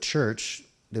it to a church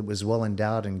that was well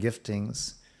endowed in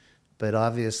giftings, but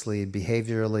obviously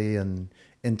behaviorally and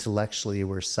intellectually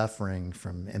were suffering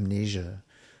from amnesia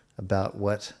about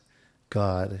what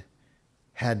God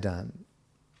had done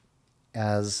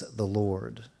as the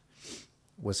Lord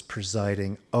was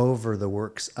presiding over the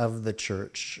works of the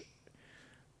church.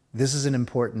 This is an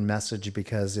important message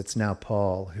because it's now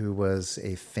Paul who was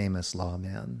a famous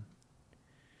lawman.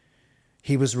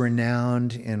 He was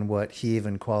renowned in what he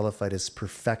even qualified as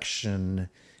perfection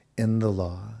in the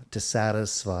law, to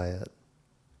satisfy it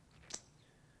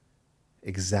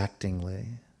exactingly.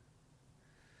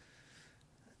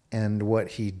 And what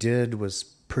he did was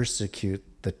persecute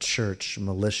the church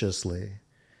maliciously.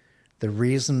 The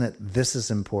reason that this is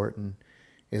important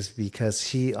is because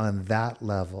he, on that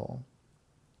level,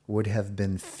 would have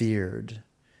been feared,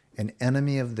 an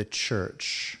enemy of the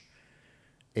church,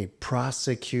 a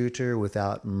prosecutor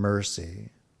without mercy.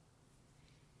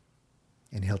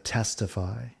 And he'll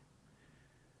testify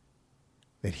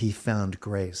that he found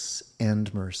grace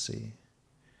and mercy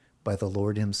by the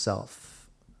Lord himself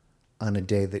on a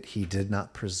day that he did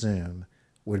not presume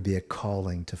would be a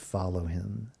calling to follow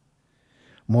him.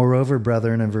 Moreover,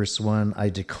 brethren, in verse 1, I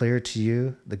declare to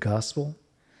you the gospel,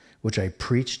 which I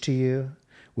preached to you,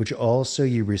 which also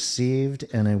you received,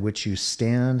 and in which you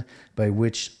stand, by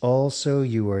which also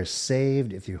you are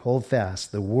saved, if you hold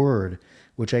fast the word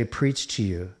which I preached to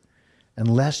you,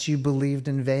 unless you believed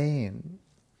in vain.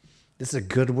 This is a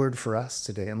good word for us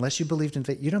today. Unless you believed in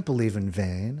vain. You don't believe in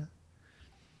vain.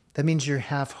 That means you're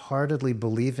half-heartedly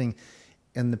believing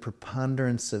in the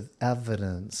preponderance of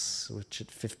evidence, which at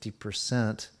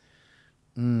 50%,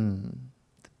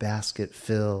 the basket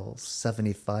fills.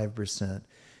 75%,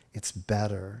 it's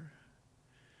better.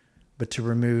 But to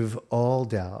remove all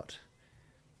doubt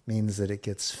means that it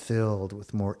gets filled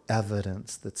with more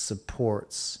evidence that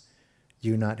supports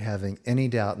you not having any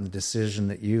doubt in the decision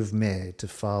that you've made to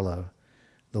follow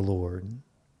the Lord.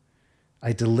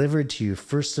 I delivered to you,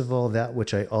 first of all, that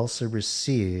which I also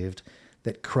received,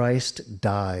 that Christ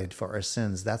died for our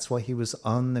sins. That's why he was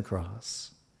on the cross.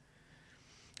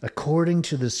 According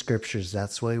to the scriptures,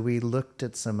 that's why we looked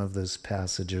at some of those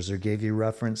passages or gave you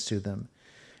reference to them.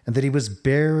 And that he was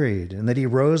buried, and that he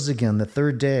rose again the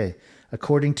third day,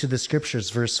 according to the scriptures,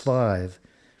 verse 5.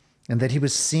 And that he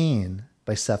was seen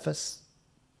by Cephas.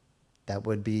 That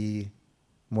would be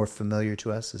more familiar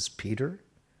to us as Peter.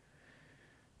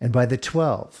 And by the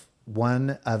 12,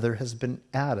 one other has been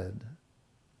added.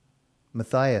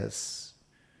 Matthias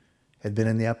had been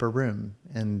in the upper room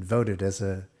and voted as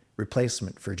a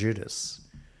replacement for Judas.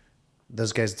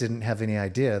 Those guys didn't have any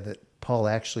idea that Paul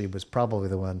actually was probably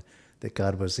the one that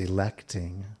God was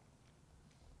electing.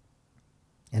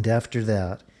 And after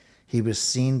that, he was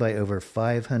seen by over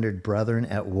 500 brethren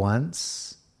at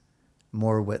once.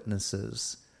 More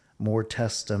witnesses, more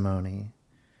testimony,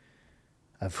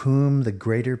 of whom the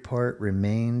greater part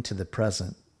remain to the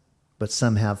present, but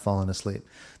some have fallen asleep.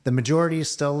 The majority is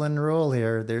still in rule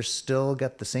here. They're still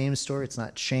got the same story. It's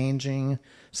not changing.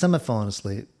 Some have fallen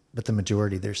asleep, but the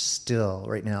majority, they're still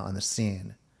right now on the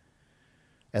scene.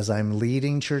 As I'm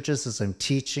leading churches, as I'm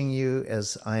teaching you,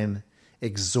 as I'm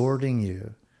exhorting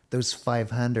you, those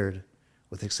 500,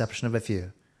 with the exception of a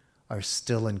few, are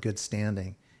still in good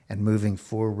standing and moving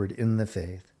forward in the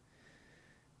faith.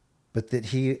 But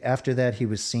that after that, he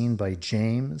was seen by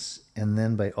James and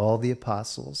then by all the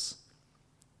apostles.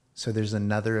 So there's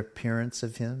another appearance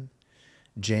of him.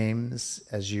 James,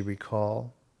 as you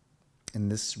recall, in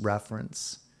this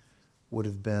reference, would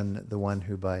have been the one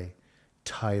who by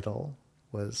title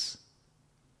was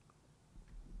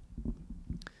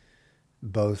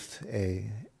both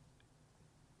a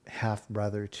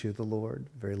half-brother to the Lord.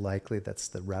 Very likely that's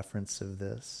the reference of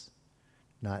this.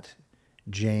 Not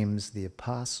James the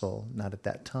apostle, not at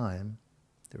that time.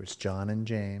 There was John and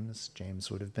James. James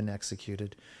would have been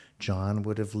executed. John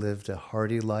would have lived a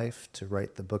hardy life to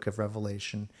write the book of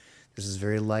Revelation. This is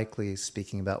very likely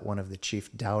speaking about one of the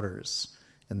chief doubters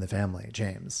in the family,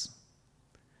 James.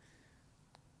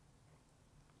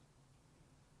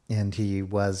 And he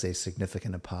was a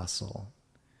significant apostle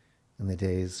in the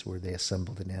days where they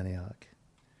assembled in Antioch.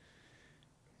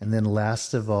 And then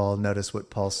last of all, notice what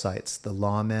Paul cites, the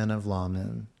lawman of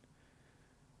lawmen.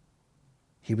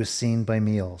 He was seen by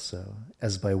me also,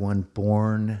 as by one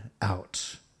born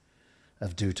out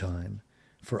of due time.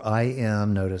 For I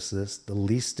am, notice this, the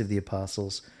least of the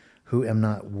apostles, who am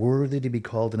not worthy to be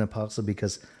called an apostle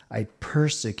because I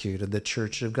persecuted the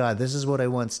church of God. This is what I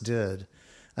once did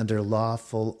under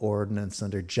lawful ordinance,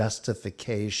 under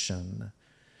justification,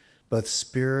 both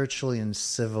spiritually and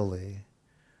civilly.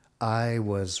 I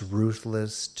was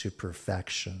ruthless to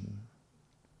perfection.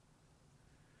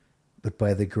 But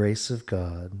by the grace of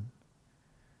God,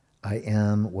 I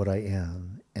am what I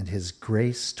am, and his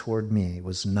grace toward me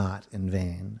was not in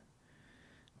vain.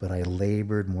 But I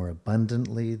labored more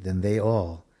abundantly than they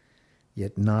all,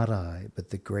 yet not I, but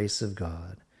the grace of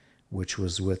God, which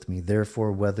was with me.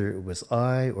 Therefore, whether it was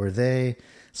I or they,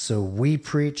 so we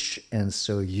preach, and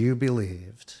so you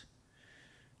believed.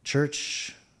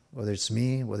 Church, whether it's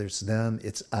me, whether it's them,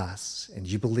 it's us, and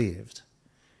you believed.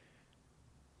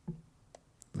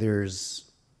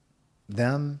 There's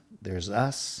them, there's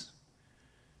us.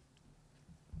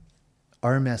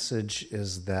 Our message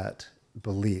is that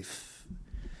belief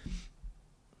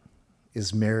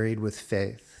is married with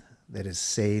faith that is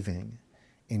saving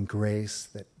in grace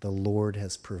that the Lord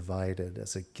has provided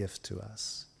as a gift to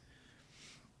us.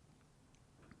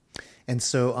 And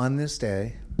so on this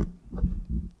day,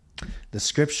 the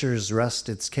scriptures rest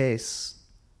its case.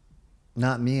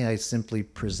 Not me, I simply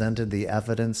presented the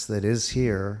evidence that is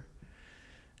here,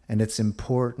 and it's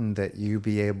important that you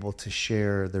be able to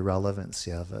share the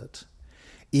relevancy of it.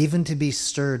 Even to be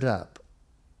stirred up.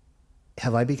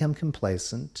 Have I become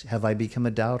complacent? Have I become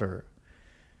a doubter?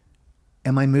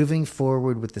 Am I moving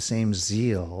forward with the same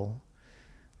zeal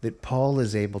that Paul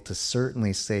is able to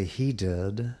certainly say he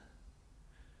did?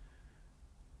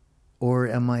 Or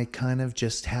am I kind of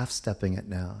just half-stepping it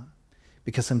now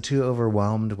because I'm too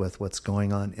overwhelmed with what's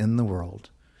going on in the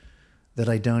world that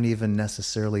I don't even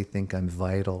necessarily think I'm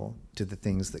vital to the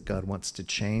things that God wants to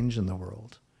change in the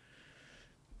world?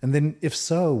 And then if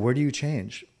so, where do you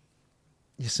change?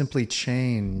 You simply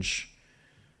change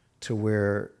to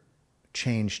where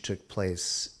change took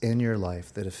place in your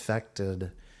life that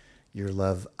affected your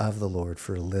love of the Lord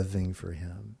for living for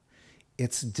him.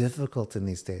 It's difficult in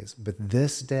these days, but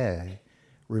this day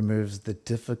removes the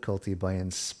difficulty by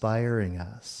inspiring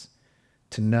us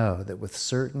to know that with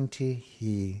certainty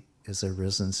he is a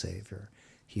risen Savior.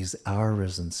 He's our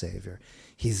risen Savior.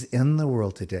 He's in the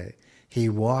world today. He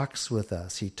walks with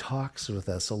us. He talks with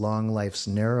us along life's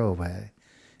narrow way,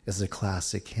 is a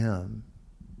classic hymn.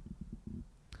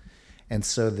 And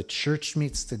so the church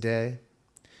meets today.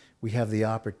 We have the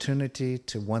opportunity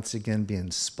to once again be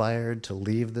inspired to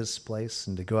leave this place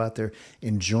and to go out there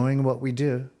enjoying what we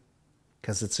do,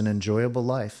 because it's an enjoyable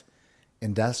life.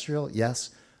 Industrial, yes.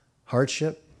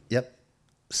 Hardship, yep.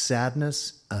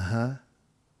 Sadness,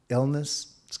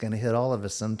 Illness, it's going to hit all of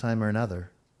us sometime or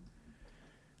another.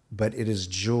 But it is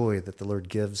joy that the Lord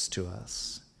gives to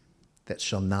us that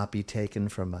shall not be taken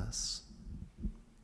from us.